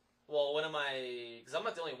 well, because I'm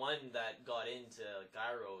not the only one that got into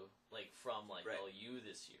Gyro like from like Right. LU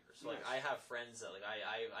this year. So like, Nice. I have friends that like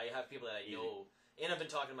I have people that I Easy. know, and I've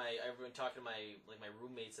been talking to my my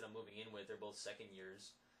roommates that I'm moving in with. They're both second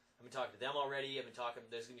years. I've been talking to them already. I've been talking.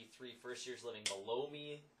 There's gonna be 3 first years living below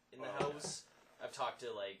me in the Oh, house. I've talked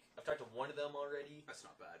to one of them already. that's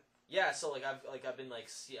not bad. Yeah, so like I've been like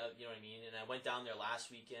you know what I mean, and I went down there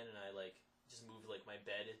last weekend and I like just moved like my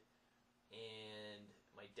bed and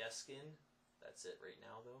my desk in. That's it right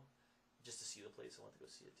now though, just to see the place. I want to go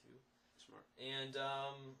see it too. Smart. And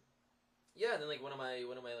yeah, and then like one of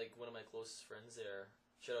my closest friends there.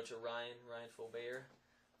 Shout out to Ryan Faubert.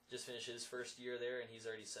 Just finished his first year there, and he's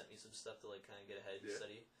already sent me some stuff to like kind of get ahead and Yeah.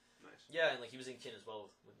 study. Nice. Yeah, and like he was in kin as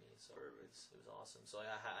well with me, so Perfect. it was awesome. So I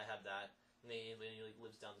have that. And he like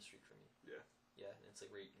lives down the street from me. Yeah. Yeah, and it's like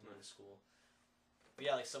right near the Nice. school. But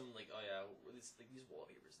yeah, like some like these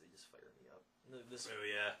wallpapers, they just fire me up. This Oh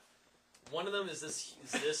yeah. one of them is this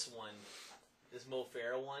one, this Mo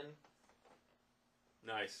Farah one.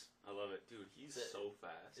 Nice. I love it. Dude, he's so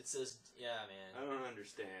fast. It says, yeah, man. I don't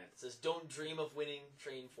understand. It says, don't dream of winning,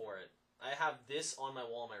 train for it. I have this on my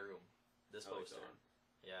wall in my room. This I like poster. that one.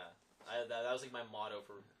 Yeah. That was like my motto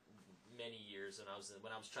for many years when I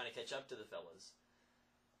was trying to catch up to the fellas.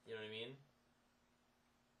 You know what I mean?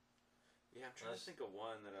 Yeah, I'm trying to think of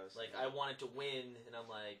one that I was like, I wanted to win, and I'm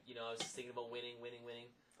like, you know, I was just thinking about winning.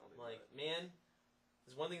 I'm like, man,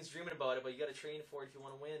 there's one thing that's dreaming about it, but you got to train for it if you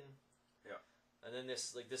want to win. Yeah. And then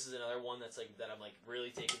this is another one that's like that I'm like really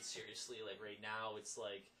taking seriously. Like right now, it's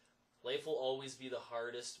like life will always be the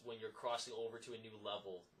hardest when you're crossing over to a new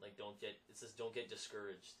level. Like don't get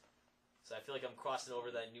discouraged. So I feel like I'm crossing over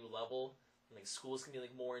that new level. And like school's gonna be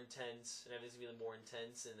like more intense, and everything's gonna be like more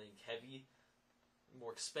intense and like heavy,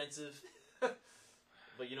 more expensive.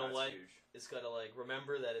 But you know what? Huge. It's gotta like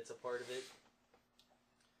remember that it's a part of it.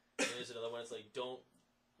 And there's another one. It's like don't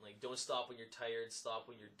stop when you're tired. Stop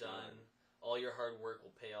when you're done. All your hard work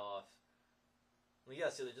will pay off. Well, yeah,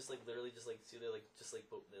 so they're just like literally just like let's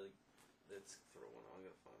throw one on. I'm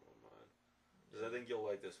gonna find one of mine. Because I think you'll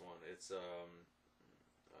like this one. It's I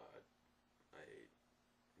hate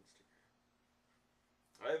Instagram.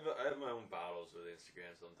 I have my own battles with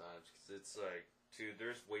Instagram sometimes because it's like, dude,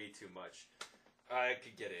 there's way too much. I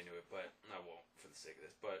could get into it, but I won't for the sake of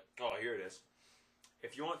this. But here it is.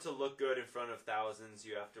 If you want to look good in front of thousands,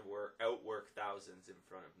 you have to outwork thousands in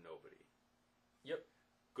front of nobody. Yep.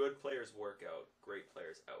 Good players work out. Great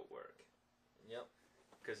players outwork. Yep.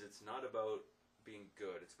 Because it's not about being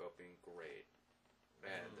good. It's about being great.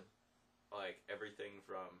 And like everything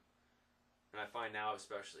from, and I find now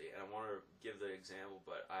especially, and I want to give the example,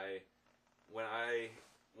 but when I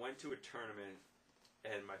went to a tournament,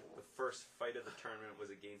 and the first fight of the tournament was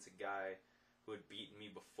against a guy who had beaten me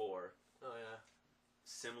before. Oh yeah.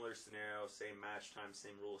 Similar scenario, same match time,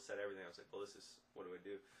 same rule set, everything. I was like, well, what do I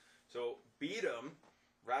do? So beat him,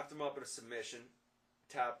 wrapped him up in a submission,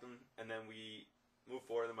 tapped him, and then we moved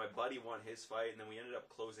forward. And my buddy won his fight, and then we ended up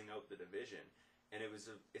closing out the division. And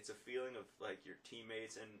it's a feeling of like your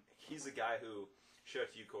teammates, and he's the guy who, shout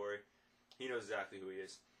out to you, Corey. He knows exactly who he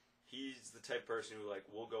is. He's the type of person who like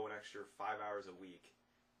will go an extra 5 hours a week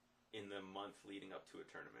in the month leading up to a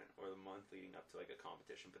tournament or the month leading up to like a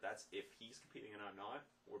competition. But that's if he's competing and I'm not,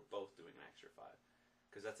 we're both doing an extra 5.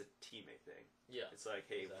 Because that's a teammate thing. Yeah. It's like,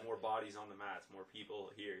 hey, exactly. More bodies on the mats, more people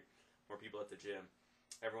here, more people at the gym.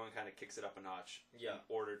 Everyone kind of kicks it up a notch in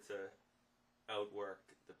order to outwork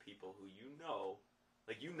the people who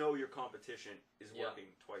like your competition is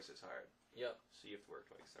working twice as hard. Yep. So you have to work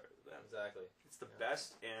twice as hard with them. Exactly. It's the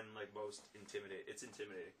best and like most intimidating. It's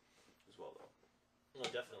intimidating as well, though. No,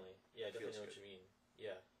 definitely. Yeah, I definitely know what you mean.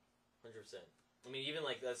 Yeah, 100%. I mean, even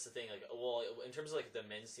like that's the thing. Like, well, in terms of like the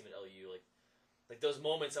men's team at LU, like those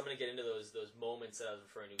moments. I'm gonna get into those moments that I was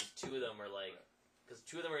referring to. Two of them are like, because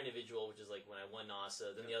two of them are individual, which is like when I won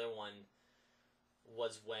NASA. Then the other one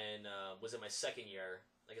was when was in my second year.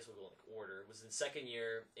 I guess we'll go in like order. It was in second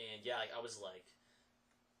year, and yeah, like I was like,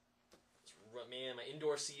 man, my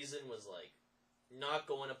indoor season was like not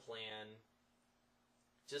going to plan.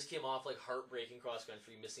 Just came off like heartbreaking cross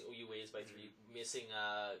country, missing OUAs by 3, missing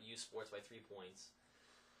U Sports by 3 points.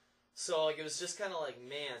 So like it was just kind of like,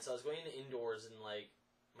 man. So I was going into indoors and like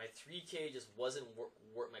my 3K just wasn't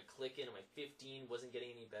my clicking, and my 15 wasn't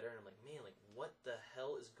getting any better. And I'm like, man, like what the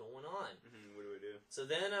hell is going on? What do I do? So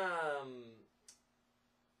then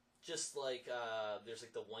just like there's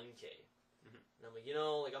like the 1K, and I'm like,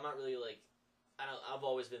 like I'm not really like I've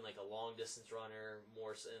always been like a long distance runner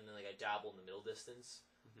more, and then like I dabble in the middle distance.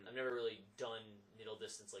 I've never really done middle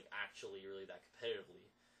distance like actually really that competitively.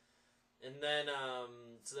 And then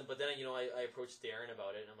but then I approached Darren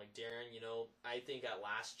about it, and I'm like, Darren, I think at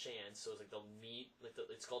Last Chance, so it's like the meet, like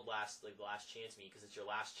it's called the Last Chance meet because it's your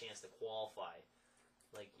last chance to qualify.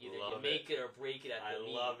 Like either you make it or break it at the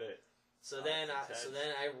meet. I love it. So then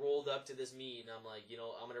I rolled up to this meet, and I'm like,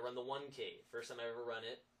 I'm gonna run the 1K. First time I ever run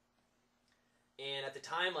it. And at the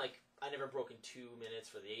time, like I never broken 2 minutes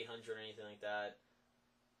for the 800 or anything like that.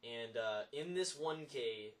 And in this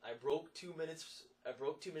 1K, I broke 2 minutes. I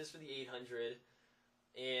broke 2 minutes for the 800,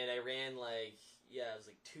 and I ran like it was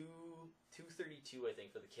like 2:32 I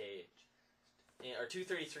think for the K, or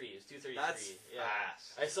 2:33. It was 2:33. That's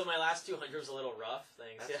fast. So my last 200 was a little rough.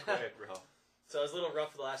 Thanks. That's quick, bro. So I was a little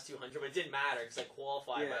rough for the last 200, but it didn't matter because I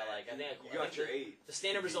qualified by like I think you got your 8. The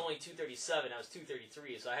standard was only 2:37. I was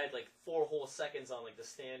 2:33, so I had like 4 whole seconds on like the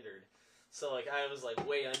standard. So like I was like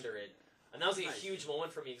way under it, and that was like a huge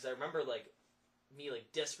moment for me because I remember like me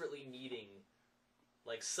like desperately needing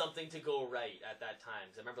like something to go right at that time.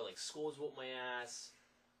 Because I remember like schools whooped my ass.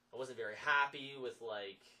 I wasn't very happy with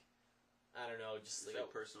like I don't know, just It's like,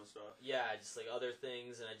 like personal stuff. yeah, just like other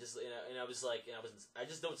things, and I just I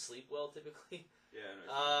just don't sleep well typically. Yeah. I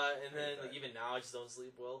know. And then like even now I just don't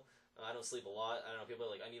sleep well. I don't sleep a lot. I don't know. People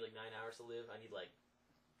are like, I need like 9 hours to live. I need like.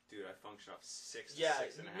 Dude, I function off 6 to Yeah,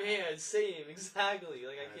 6.5. man, same, exactly.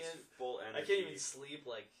 Like And I it's can't. full energy. I can't even sleep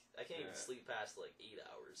like. I can't even Yeah. sleep past like 8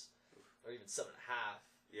 hours, or even 7.5.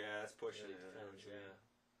 Yeah, that's pushing Really it. I know what depends, you mean.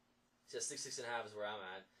 yeah. So 6.5 is where I'm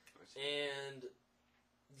at, Nice. and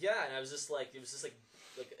yeah, and I was just like, it was just like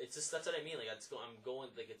it's just that's what I mean. Like I'm going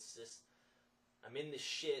like it's just I'm in this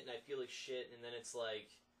shit and I feel like shit, and then it's like,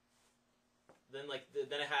 then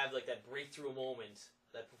I have like that breakthrough moment,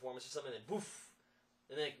 that performance or something, and then poof.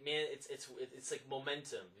 And then, like, man, it's like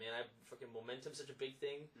momentum, man. Fucking momentum's such a big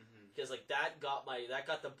thing because like that got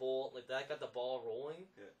the ball rolling,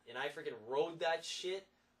 Yeah. and I freaking rode that shit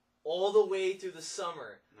all the way through the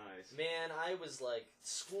summer. Nice. Man, I was like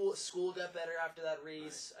school got better after that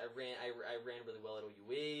race. Nice. I ran really well at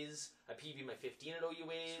OUAs. I PB'd my 15 at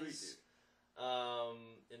OUAs. Sweet, dude.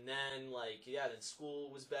 And then like then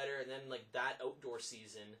school was better, and then like that outdoor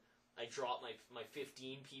season, I dropped my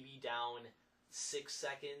 15 PB down 6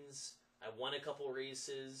 seconds. I won a couple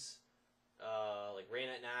races, like ran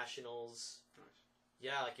at nationals. Nice.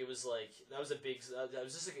 Yeah, like it was like that was it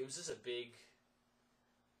was just a big.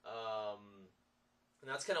 And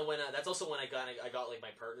that's kind of when that's also when I got like my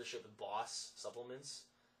partnership with Boss Supplements.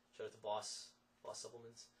 Shout out to Boss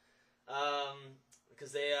Supplements.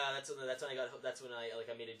 Because they that's when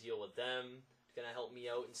I made a deal with them to kind of help me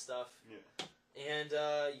out and stuff. Yeah. And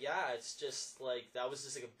it's just like that was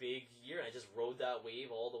just like a big year, and I just rode that wave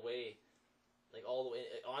all the way, like all the way.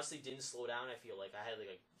 It honestly didn't slow down. I feel like I had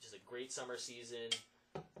like just a great summer season,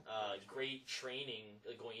 great training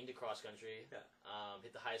like going into cross country. Yeah.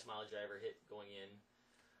 Hit the highest mileage I ever hit going in,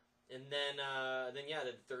 and then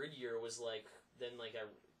the third year was like I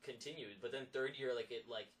continued, but then third year it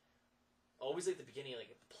always like the beginning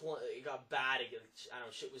it got bad. I don't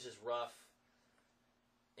know, shit was just rough.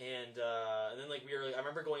 And then I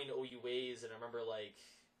remember going to OUAs, and I remember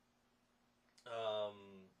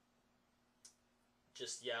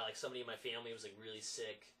somebody in my family was like really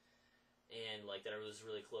sick, and like that I was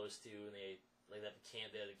really close to, and they like that they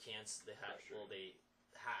had cancer. They had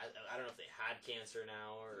I don't know if they had cancer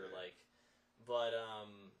now or but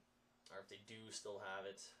or if they do still have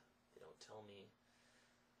it, they don't tell me.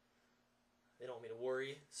 They don't want me to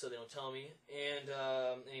worry, so they don't tell me. And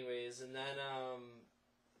anyways, and then I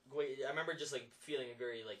remember just like feeling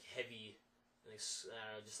very like heavy, like, I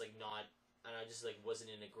don't know, just like not, I don't know, just like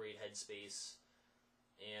wasn't in a great headspace,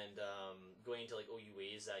 and going into like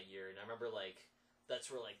OUAs that year, and I remember like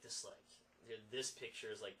that's where like this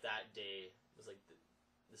picture is like that day was like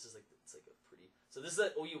this is like it's like a pretty. So this is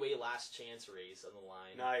that OUA last chance race on the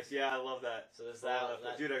line. Nice, yeah, I love that. So there's that.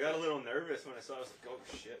 Dude, I got a little nervous when I saw it. I was like, oh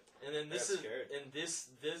shit. And then this scared.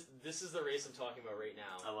 this is the race I'm talking about right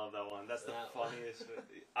now. I love that one. That's the That funniest.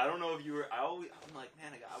 I don't know if you were. I'm like,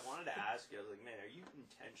 man, I wanted to ask you. I was like, man, are you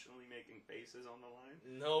intentionally making faces on the line?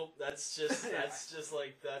 Nope, that's just that's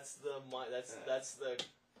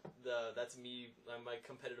me, my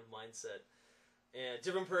competitive mindset, and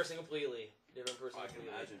different person completely. I can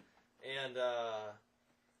imagine. And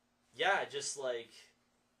just like,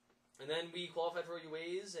 and then we qualified for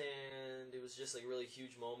OUAs, and it was just like a really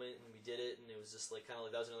huge moment, and we did it, and it was just like kind of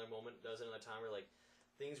like that was another moment, that was another time where like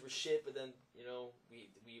things were shit, but then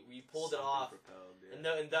we pulled it off, propelled, yeah.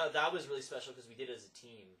 and that was really special because we did it as a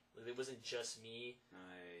team. Like it wasn't just me.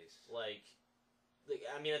 Nice. Like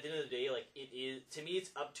I mean, at the end of the day, like it is to me, it's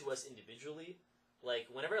up to us individually. Like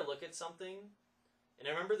whenever I look at something. And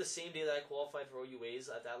I remember the same day that I qualified for OUAs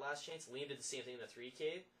at that last chance, Liam did the same thing in the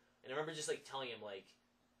 3K. And I remember just like telling him, like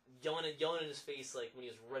yelling in his face, like when he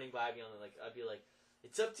was running by me on like I'd be like,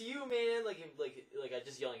 "It's up to you, man!" Like I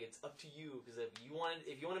just yelling, "It's up to you," because if you want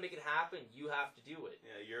to make it happen, you have to do it.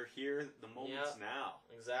 Yeah, you're here. The moment's now.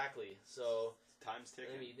 Exactly. So time's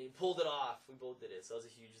ticking. And they pulled it off. We both did it. So that was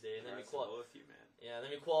a huge day. And then we qualified. Both you, man. Yeah. And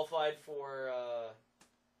then we qualified for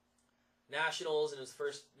nationals, and it was the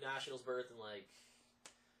first nationals berth in like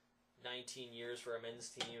 19 years for our men's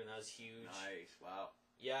team, and that was huge. Nice, wow.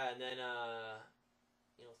 Yeah, and then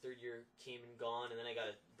third year came and gone, and then I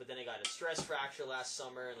got a stress fracture last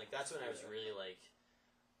summer, and like that's when I was really like,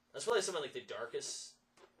 that's probably some of like the darkest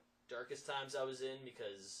times I was in,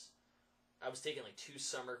 because I was taking like 2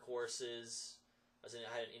 summer courses. I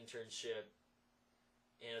had an internship,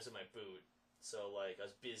 and I was in my boot. So like I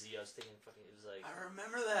was busy. I was taking fucking. It was like I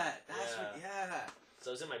remember that. That's yeah. what. Yeah. So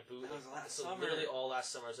I was in my boot. That was last so summer. Literally all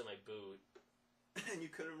last summer I was in my boot, and you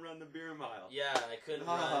couldn't run the beer mile. Yeah, I couldn't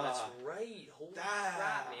run. That's right. Holy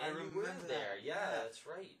crap, man! I You were remember there. that. Yeah, Yeah. that's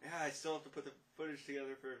right. Yeah, I still have to put the footage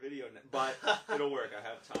together for a video, but it'll work. I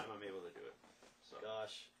have time. I'm able to do it. So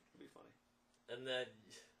Gosh. it'll be funny. And then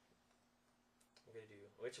we're gonna do.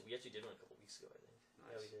 We actually did one a couple weeks ago, I think.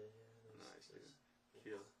 Yeah, Nice. we did.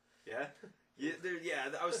 Yeah, Nice, dude.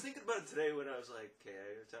 Yeah, I was thinking about it today when I was like, okay,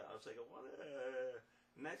 I was like, I want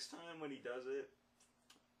to next time when he does it.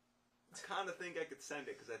 I kind of think I could send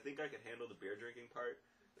it because I think I could handle the beer drinking part.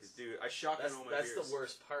 'Cause, dude, I shotgun all my beers. That's the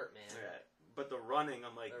worst part, man. Yeah, but the running,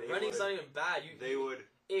 I'm like, The running's not even bad. they would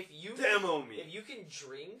if you demo me. If you can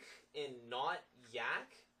drink and not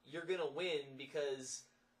yak, you're gonna win because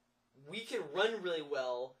we can run really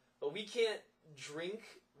well, but we can't drink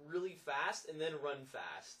really fast and then run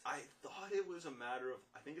fast. I thought it was a matter of.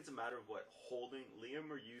 I think it's a matter of what holding. Liam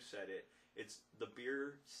or you said it. It's the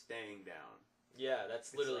beer staying down. Yeah,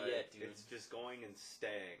 that's literally It's it, dude. It's just going and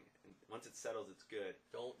staying. And once it settles, it's good.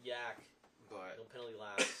 Don't yak. But Don't penalty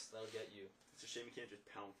laps. That'll get you. it's a shame you can't just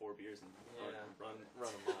pound 4 beers and Yeah. run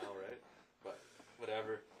a mile, right? But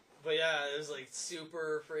whatever. But yeah, it was like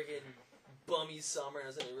super freaking bummy summer, and I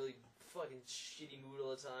was in a really fucking shitty mood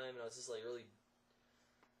all the time, and I was just like really.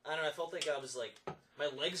 I don't know. I felt like I was like my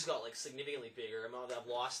legs got like significantly bigger. I've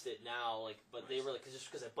lost it now, like, but they Nice. were like just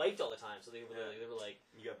because I biked all the time, so they were like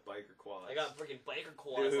You got biker quads. I got freaking biker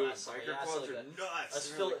quads Dude, last summer. biker Yeah, so quads like are nuts. I was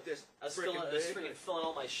They're filling- like this I was freaking freaking big. filling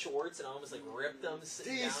all my shorts, and I almost like ripped them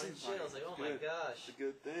sitting down and Decent, shit. I was like, oh my good. gosh. It's a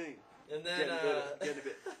good thing. And then Getting a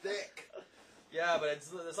bit thick. yeah, but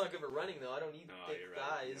that's not good for running though. I don't need No, thick you're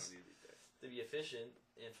right. You thighs don't need to be thick. to be efficient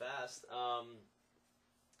and fast.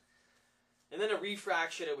 And then a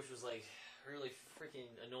refraction, which was like really freaking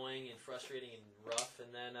annoying and frustrating and rough.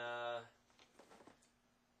 And then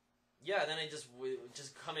yeah, then I just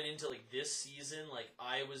coming into like this season, like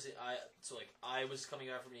I was coming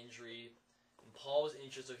out from injury, and Paul was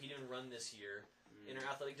injured, so he didn't run this year. And our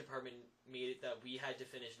athletic department made it that we had to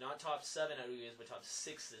finish not top 7 at UAs, but top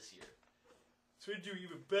 6 this year. So we do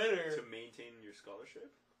even better. To maintain your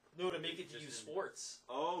scholarship? No, to make it to Just U in- Sports.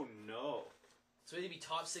 Oh no. So we had to be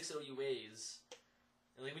top 6 at OUAs.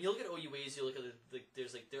 And like when you look at OUAs, you look at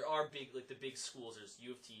there are the big schools. There's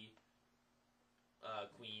U of T,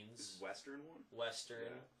 Queens, This is Western one? Western,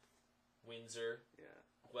 Yeah. Windsor, Yeah.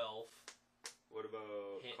 Guelph. What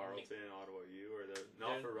about Can't Carleton, Ottawa U, or the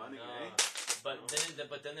not They're- for running, nah. eh? But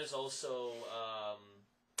No. then there's also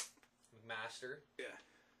McMaster. Yeah.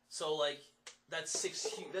 So like that's 6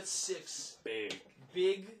 Big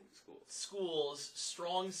big schools. schools,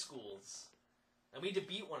 strong schools, and we had to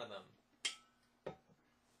beat one of them.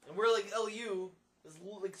 And we're like LU is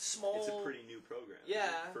like small. It's a pretty new program.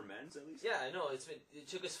 Yeah. For men's at least. Yeah, I know. It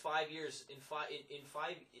took us 5 years.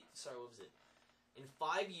 Sorry, what was it? In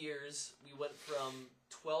 5 years, we went from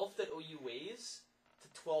 12th at OUAs to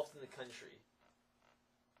 12th in the country.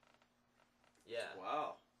 Yeah.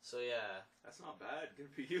 Wow. So yeah. That's not bad. Good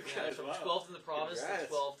for you Yeah, guys. from Wow. 12th in the province Congrats. to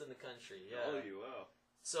 12th in the country. Yeah. Oh, you wow.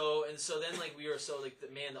 So then like we were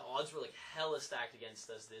the odds were like hella stacked against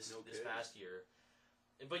us this No this kidding. past year.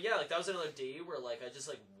 But yeah, like that was another day where like I just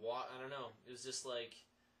like I don't know. It was just like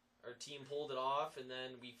our team pulled it off, and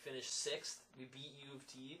then we finished 6th. We beat U of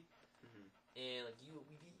T, Mhm. and like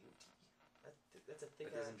we beat U of T. That's a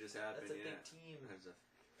thick. That doesn't just happen. That's a yeah. thick team. That's a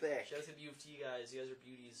thick. Shout out to the U of T guys. You guys are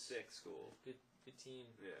beauties. Sick school. Good team.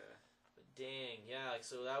 Yeah. But dang, yeah. Like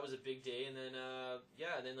so that was a big day, and then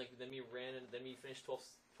then we ran and then we finished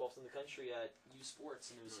 12th in the country at U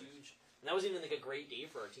Sports, and it was Nice. huge. And that was even like a great day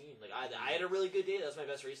for our team. Like I had a really good day. That was my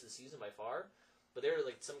best race of the season by far. But there were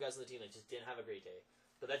like some guys on the team that just didn't have a great day.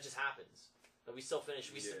 But that just happens. But we still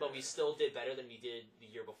finished. But we still did better than we did the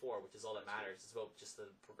year before, which is all that That's matters. It's about just the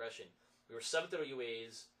progression. We were 7th at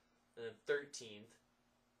OUAs, and then 13th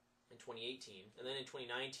in 2018, and then in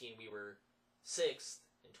 2019 we were 6th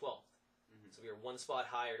and 12th. Mhm. So we were 1 spot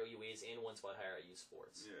higher at OUAs and 1 spot higher at U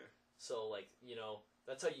Sports. Yeah. So like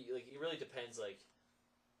that's how you like. It really depends. Like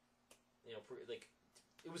like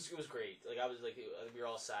it was great. Like I was like we were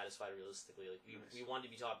all satisfied realistically. Like Nice. we wanted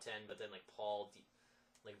to be top 10, but then like Paul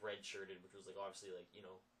redshirted, which was like obviously like he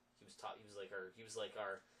was top.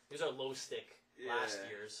 He was our low stick last Yeah.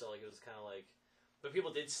 year. So like it was kind of like, but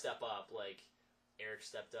people did step up. Like Eric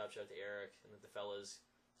stepped up. Shout out to Eric and the fellas.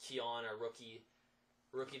 Keon, our rookie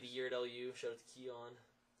of the year at LU. Shout out to Keon.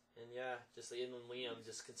 And yeah, just like inland Liam,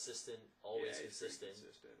 just consistent, always Yeah, he's pretty consistent.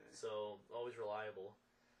 consistent, eh? So always reliable.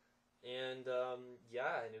 And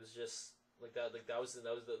and it was just like that. Like those are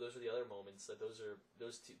the other moments. Like those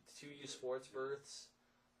two U Sports berths,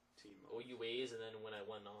 Team mode. OUAs, and then when I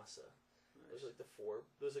won NASA. Nice. Those are like the 4.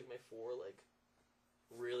 Those are like my 4 like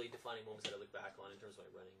really defining moments that I look back on in terms of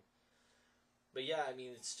my running. But yeah, I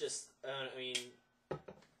mean, it's just, I mean,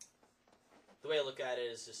 the way I look at it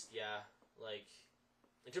is just, yeah, like,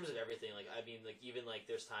 in terms of everything, like, I mean, like, even, like,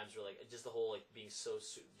 there's times where, like, just the whole, like, being so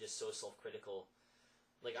self-critical,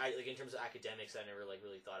 like, in terms of academics, I never, like,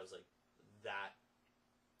 really thought it was, like, that,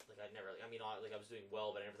 like, I never, like, I mean, like, I was doing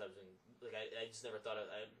well, but I never thought I was doing, like, I just never thought,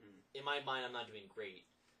 in my mind, I'm not doing great,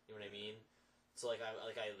 you know what I mean? So, like, I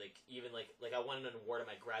even, like, I won an award at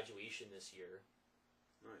my graduation this year.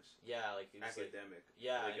 Nice. Yeah, like, it was, academic. like,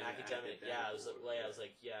 yeah, like an academic, yeah, I was, like, award, I was,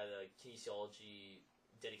 like, yeah, the kinesiology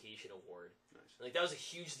dedication award. Nice. Like, that was a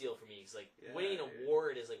huge deal for me, because, like, Yeah, winning an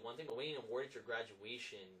award is, like, one thing, but winning an award at your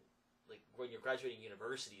graduation, like, when you're graduating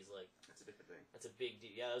university is, like, That's a different thing. that's a big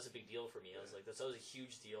deal. Yeah, that was a big deal for me. I was like, that was a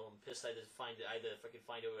huge deal. I'm pissed I had to fucking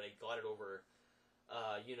find out when I got it over,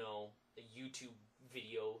 you know, a YouTube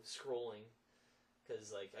video scrolling,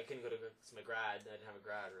 because, like, I couldn't go to my grad. I didn't have a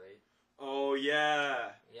grad, right? Oh,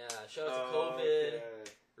 yeah. Yeah, shout out to COVID,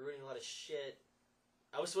 Okay. ruining a lot of shit.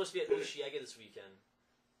 I was supposed to be at Oshiega this weekend.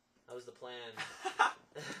 That was the plan.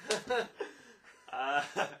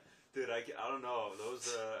 Dude, I don't know.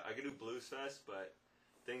 Those, I could do Blues Fest, but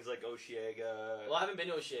things like Oshiega. Well, I haven't been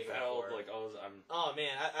to Oshiega Valve, before. like, I'm. Oh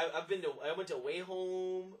man, I went to Way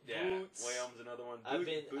Home, Yeah, Boots. Wayham's another one.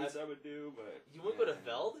 Boots I would do, but. You wouldn't go to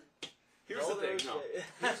Veld? Here's the thing, no.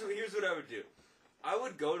 Oshiega. Here's what I would do. I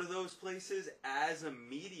would go to those places as a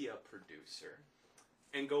media producer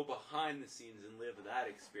and go behind the scenes and live that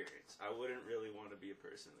experience. I wouldn't really want to be a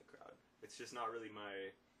person in the crowd. It's just not really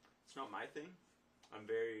it's not my thing. I'm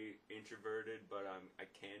very introverted, but I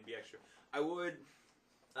can be extra. I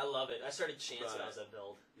love it. I started chants when I was at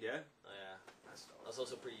Veld. Yeah? Oh yeah. That's I was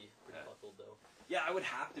also pretty Yeah. buckled though. Yeah, I would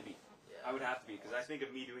have to be. Yeah. I would have to be, because I think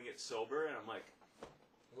of me doing it sober, and I'm like,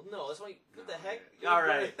 Well, no, that's why. What the No, heck? yeah. All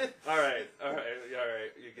right. all right.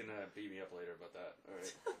 You can beat me up later about that. All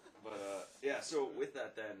right. But yeah. So with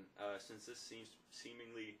that, then, since this seems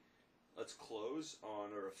seemingly, let's close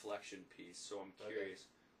on a reflection piece. So I'm Okay. curious,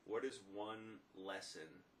 what is one lesson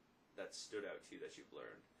that stood out to you that you've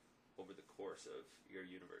learned over the course of your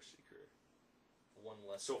university career? One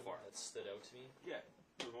lesson So far. that stood out to me. Yeah.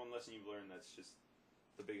 There's one lesson you've learned that's just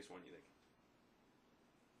the biggest one you think.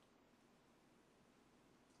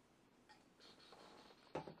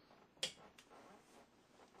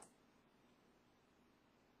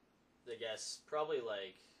 I guess probably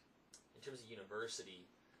like in terms of university,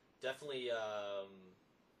 definitely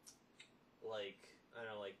like I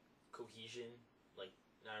don't know, like cohesion, like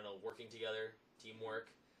I don't know, working together,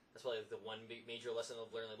 teamwork. That's probably like the one big major lesson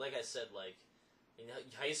I've learned. Like I said, like in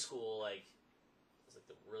high school, like I was like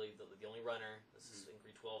the only runner. This is in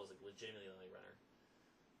grade 12. I was like legitimately the only runner.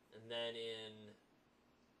 And then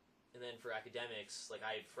for academics, like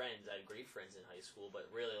I had friends. I had great friends in high school,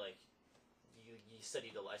 but really like. You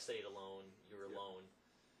studied. I studied alone. You were alone.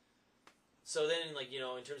 So then, like, you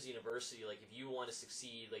know, in terms of university, like, if you want to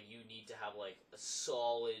succeed, like, you need to have like a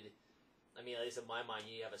solid. I mean, at least in my mind,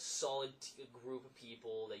 you need to have a solid group of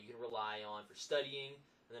people that you can rely on for studying,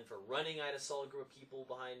 and then for running, I had a solid group of people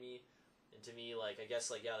behind me. And to me, like, I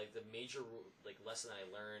guess, like, yeah, like the major like lesson that I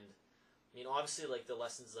learned. I mean, obviously, like the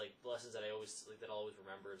lessons that I always like that I'll always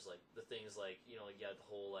remember is like the things like, you know, like, yeah, the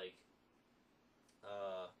whole like.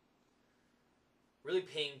 Really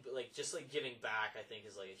paying, like, just, like, giving back, I think,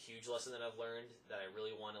 is, like, a huge lesson that I've learned that I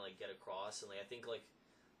really want to, like, get across. And, like, I think, like,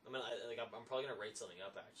 I'm probably going to write something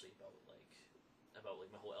up, actually, about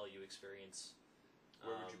my whole LU experience.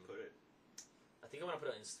 Where would you put it? I think I'm going to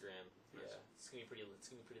put it on Instagram. Nice. Yeah. It's going to be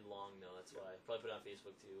pretty long, though. That's why. Probably put it on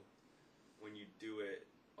Facebook, too. When you do it,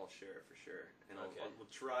 I'll share it for sure. And Okay. I'll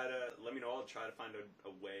try to, let me know, I'll try to find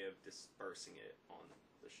a way of dispersing it on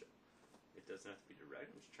the show. It doesn't have to be direct.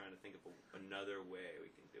 I'm just trying to think of another way we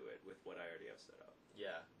can do it with what I already have set up.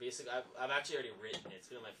 Yeah. Basically, I've actually already written it. It's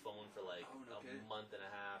been on my phone for, like, Oh, no a kidding. month and a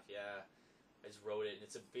half. Yeah. I just wrote it, and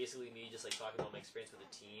it's basically me just, like, talking about my experience with the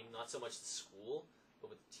team. Not so much the school,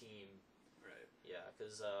 but with the team. Right. Yeah,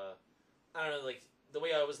 because, I don't know, like, the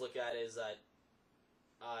way I always look at it is that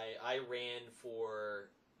I ran for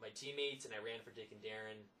my teammates, and I ran for Dick and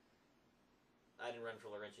Darren. I didn't run for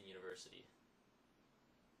Laurentian University.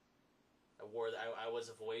 I was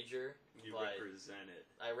a Voyager, You but represent it.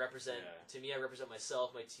 I represent, Yeah. to me, I represent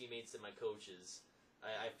myself, my teammates, and my coaches.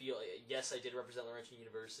 I feel, yes, I did represent Laurentian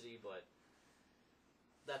University, but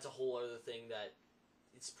that's a whole other thing that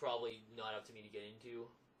it's probably not up to me to get into.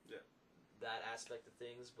 Yeah. That aspect of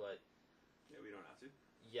things, but Yeah, we don't have to.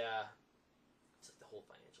 yeah, it's like the whole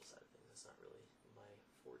financial side of things. That's not really my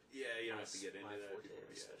forte. Yeah, you don't have to get into my that. forte, Before,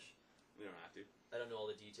 yeah. especially. We don't have to. I don't know all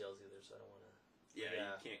the details either, so I don't want to. Yeah,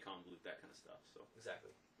 Yeah. you can't convolute that kind of stuff. So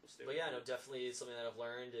Exactly. we'll stay But with yeah, it. no, definitely something that I've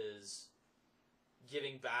learned is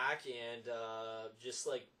giving back and just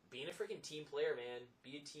like being a freaking team player, man.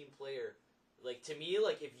 Be a team player. Like to me,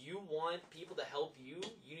 like if you want people to help you,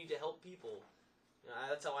 you need to help people. You know,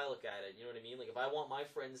 that's how I look at it. You know what I mean? Like if I want my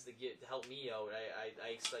friends to help me out, I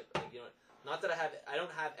expect, like, you know, not that I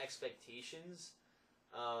don't have expectations.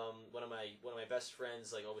 One of my best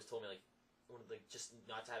friends like always told me like just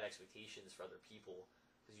not to have expectations for other people,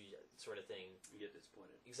 because you sort of thing. You get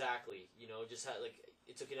disappointed. Exactly. You know, just like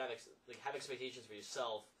it's okay to have expectations for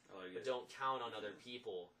yourself, but don't count on other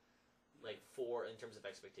people, like in terms of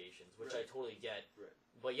expectations, which I Right. totally get. Right.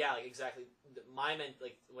 But yeah, like exactly.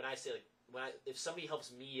 Like when I say like if somebody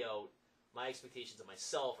helps me out, my expectations of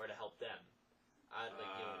myself are to help them. I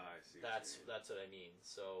see. That's what I mean.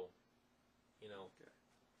 So, you know. Okay.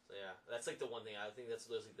 So yeah, that's like the one thing I think that's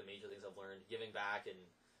those like the major things I've learned: giving back and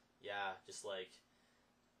yeah, just like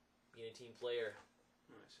being a team player.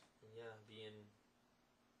 Nice. And yeah, being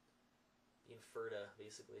Ferda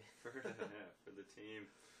basically For the team,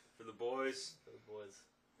 for the boys, for the boys.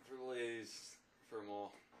 for the ladies, for them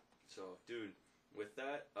all. So, dude, with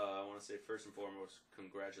that, I want to say first and foremost,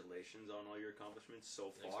 congratulations on all your accomplishments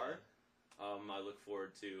so Thanks, far. man. I look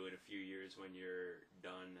forward to in a few years when you're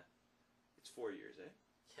done. It's 4 years, eh?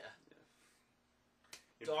 Yeah.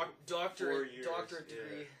 In Doctorate 4 years, doctorate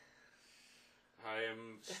degree. I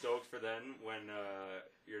am stoked for then when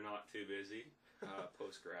you're not too busy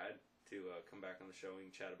post grad to come back on the show and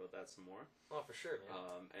chat about that some more. Oh, for sure,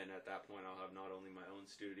 man. And at that point, I'll have not only my own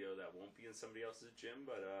studio that won't be in somebody else's gym,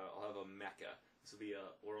 but I'll have a mecca. This will be a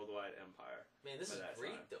worldwide empire. Man, this by is that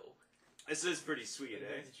great time. though. This is pretty sweet,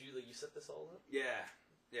 Like, eh? did you set this all up? Yeah.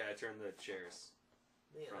 I turned the chairs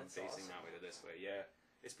Man, from that's facing awesome. that way to this way. Yeah,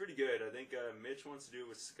 it's pretty good. I think Mitch wants to do it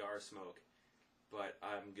with cigar smoke, but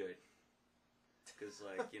I'm good. Because,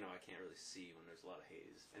 like, you know, I can't really see when there's a lot of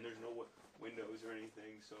haze. And there's no windows or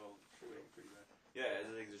anything, so it's really pretty bad. Yeah, I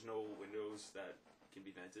think there's no windows that can be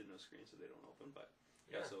vented, no screens, so they don't open. But,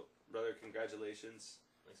 yeah, so, brother, congratulations.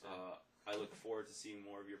 Thanks, man. I look forward to seeing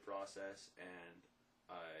more of your process, and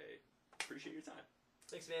I appreciate your time.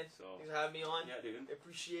 Thanks, man. So, Thanks for having me on. yeah, dude. I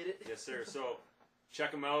appreciate it. Yes, sir. So, check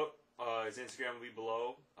him out. His Instagram will be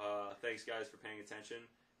below. Thanks, guys, for paying attention.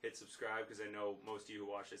 Hit subscribe, because I know most of you who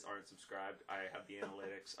watch this aren't subscribed. I have the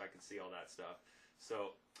analytics. I can see all that stuff.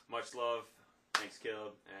 So, much love. Thanks,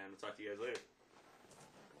 Caleb. And we'll talk to you guys later.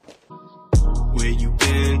 Where you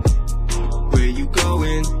been? Where you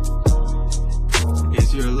going?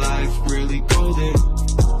 Is your life really golden?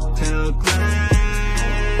 Tell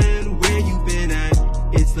Glenn where you been at.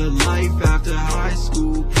 It's the life after high school.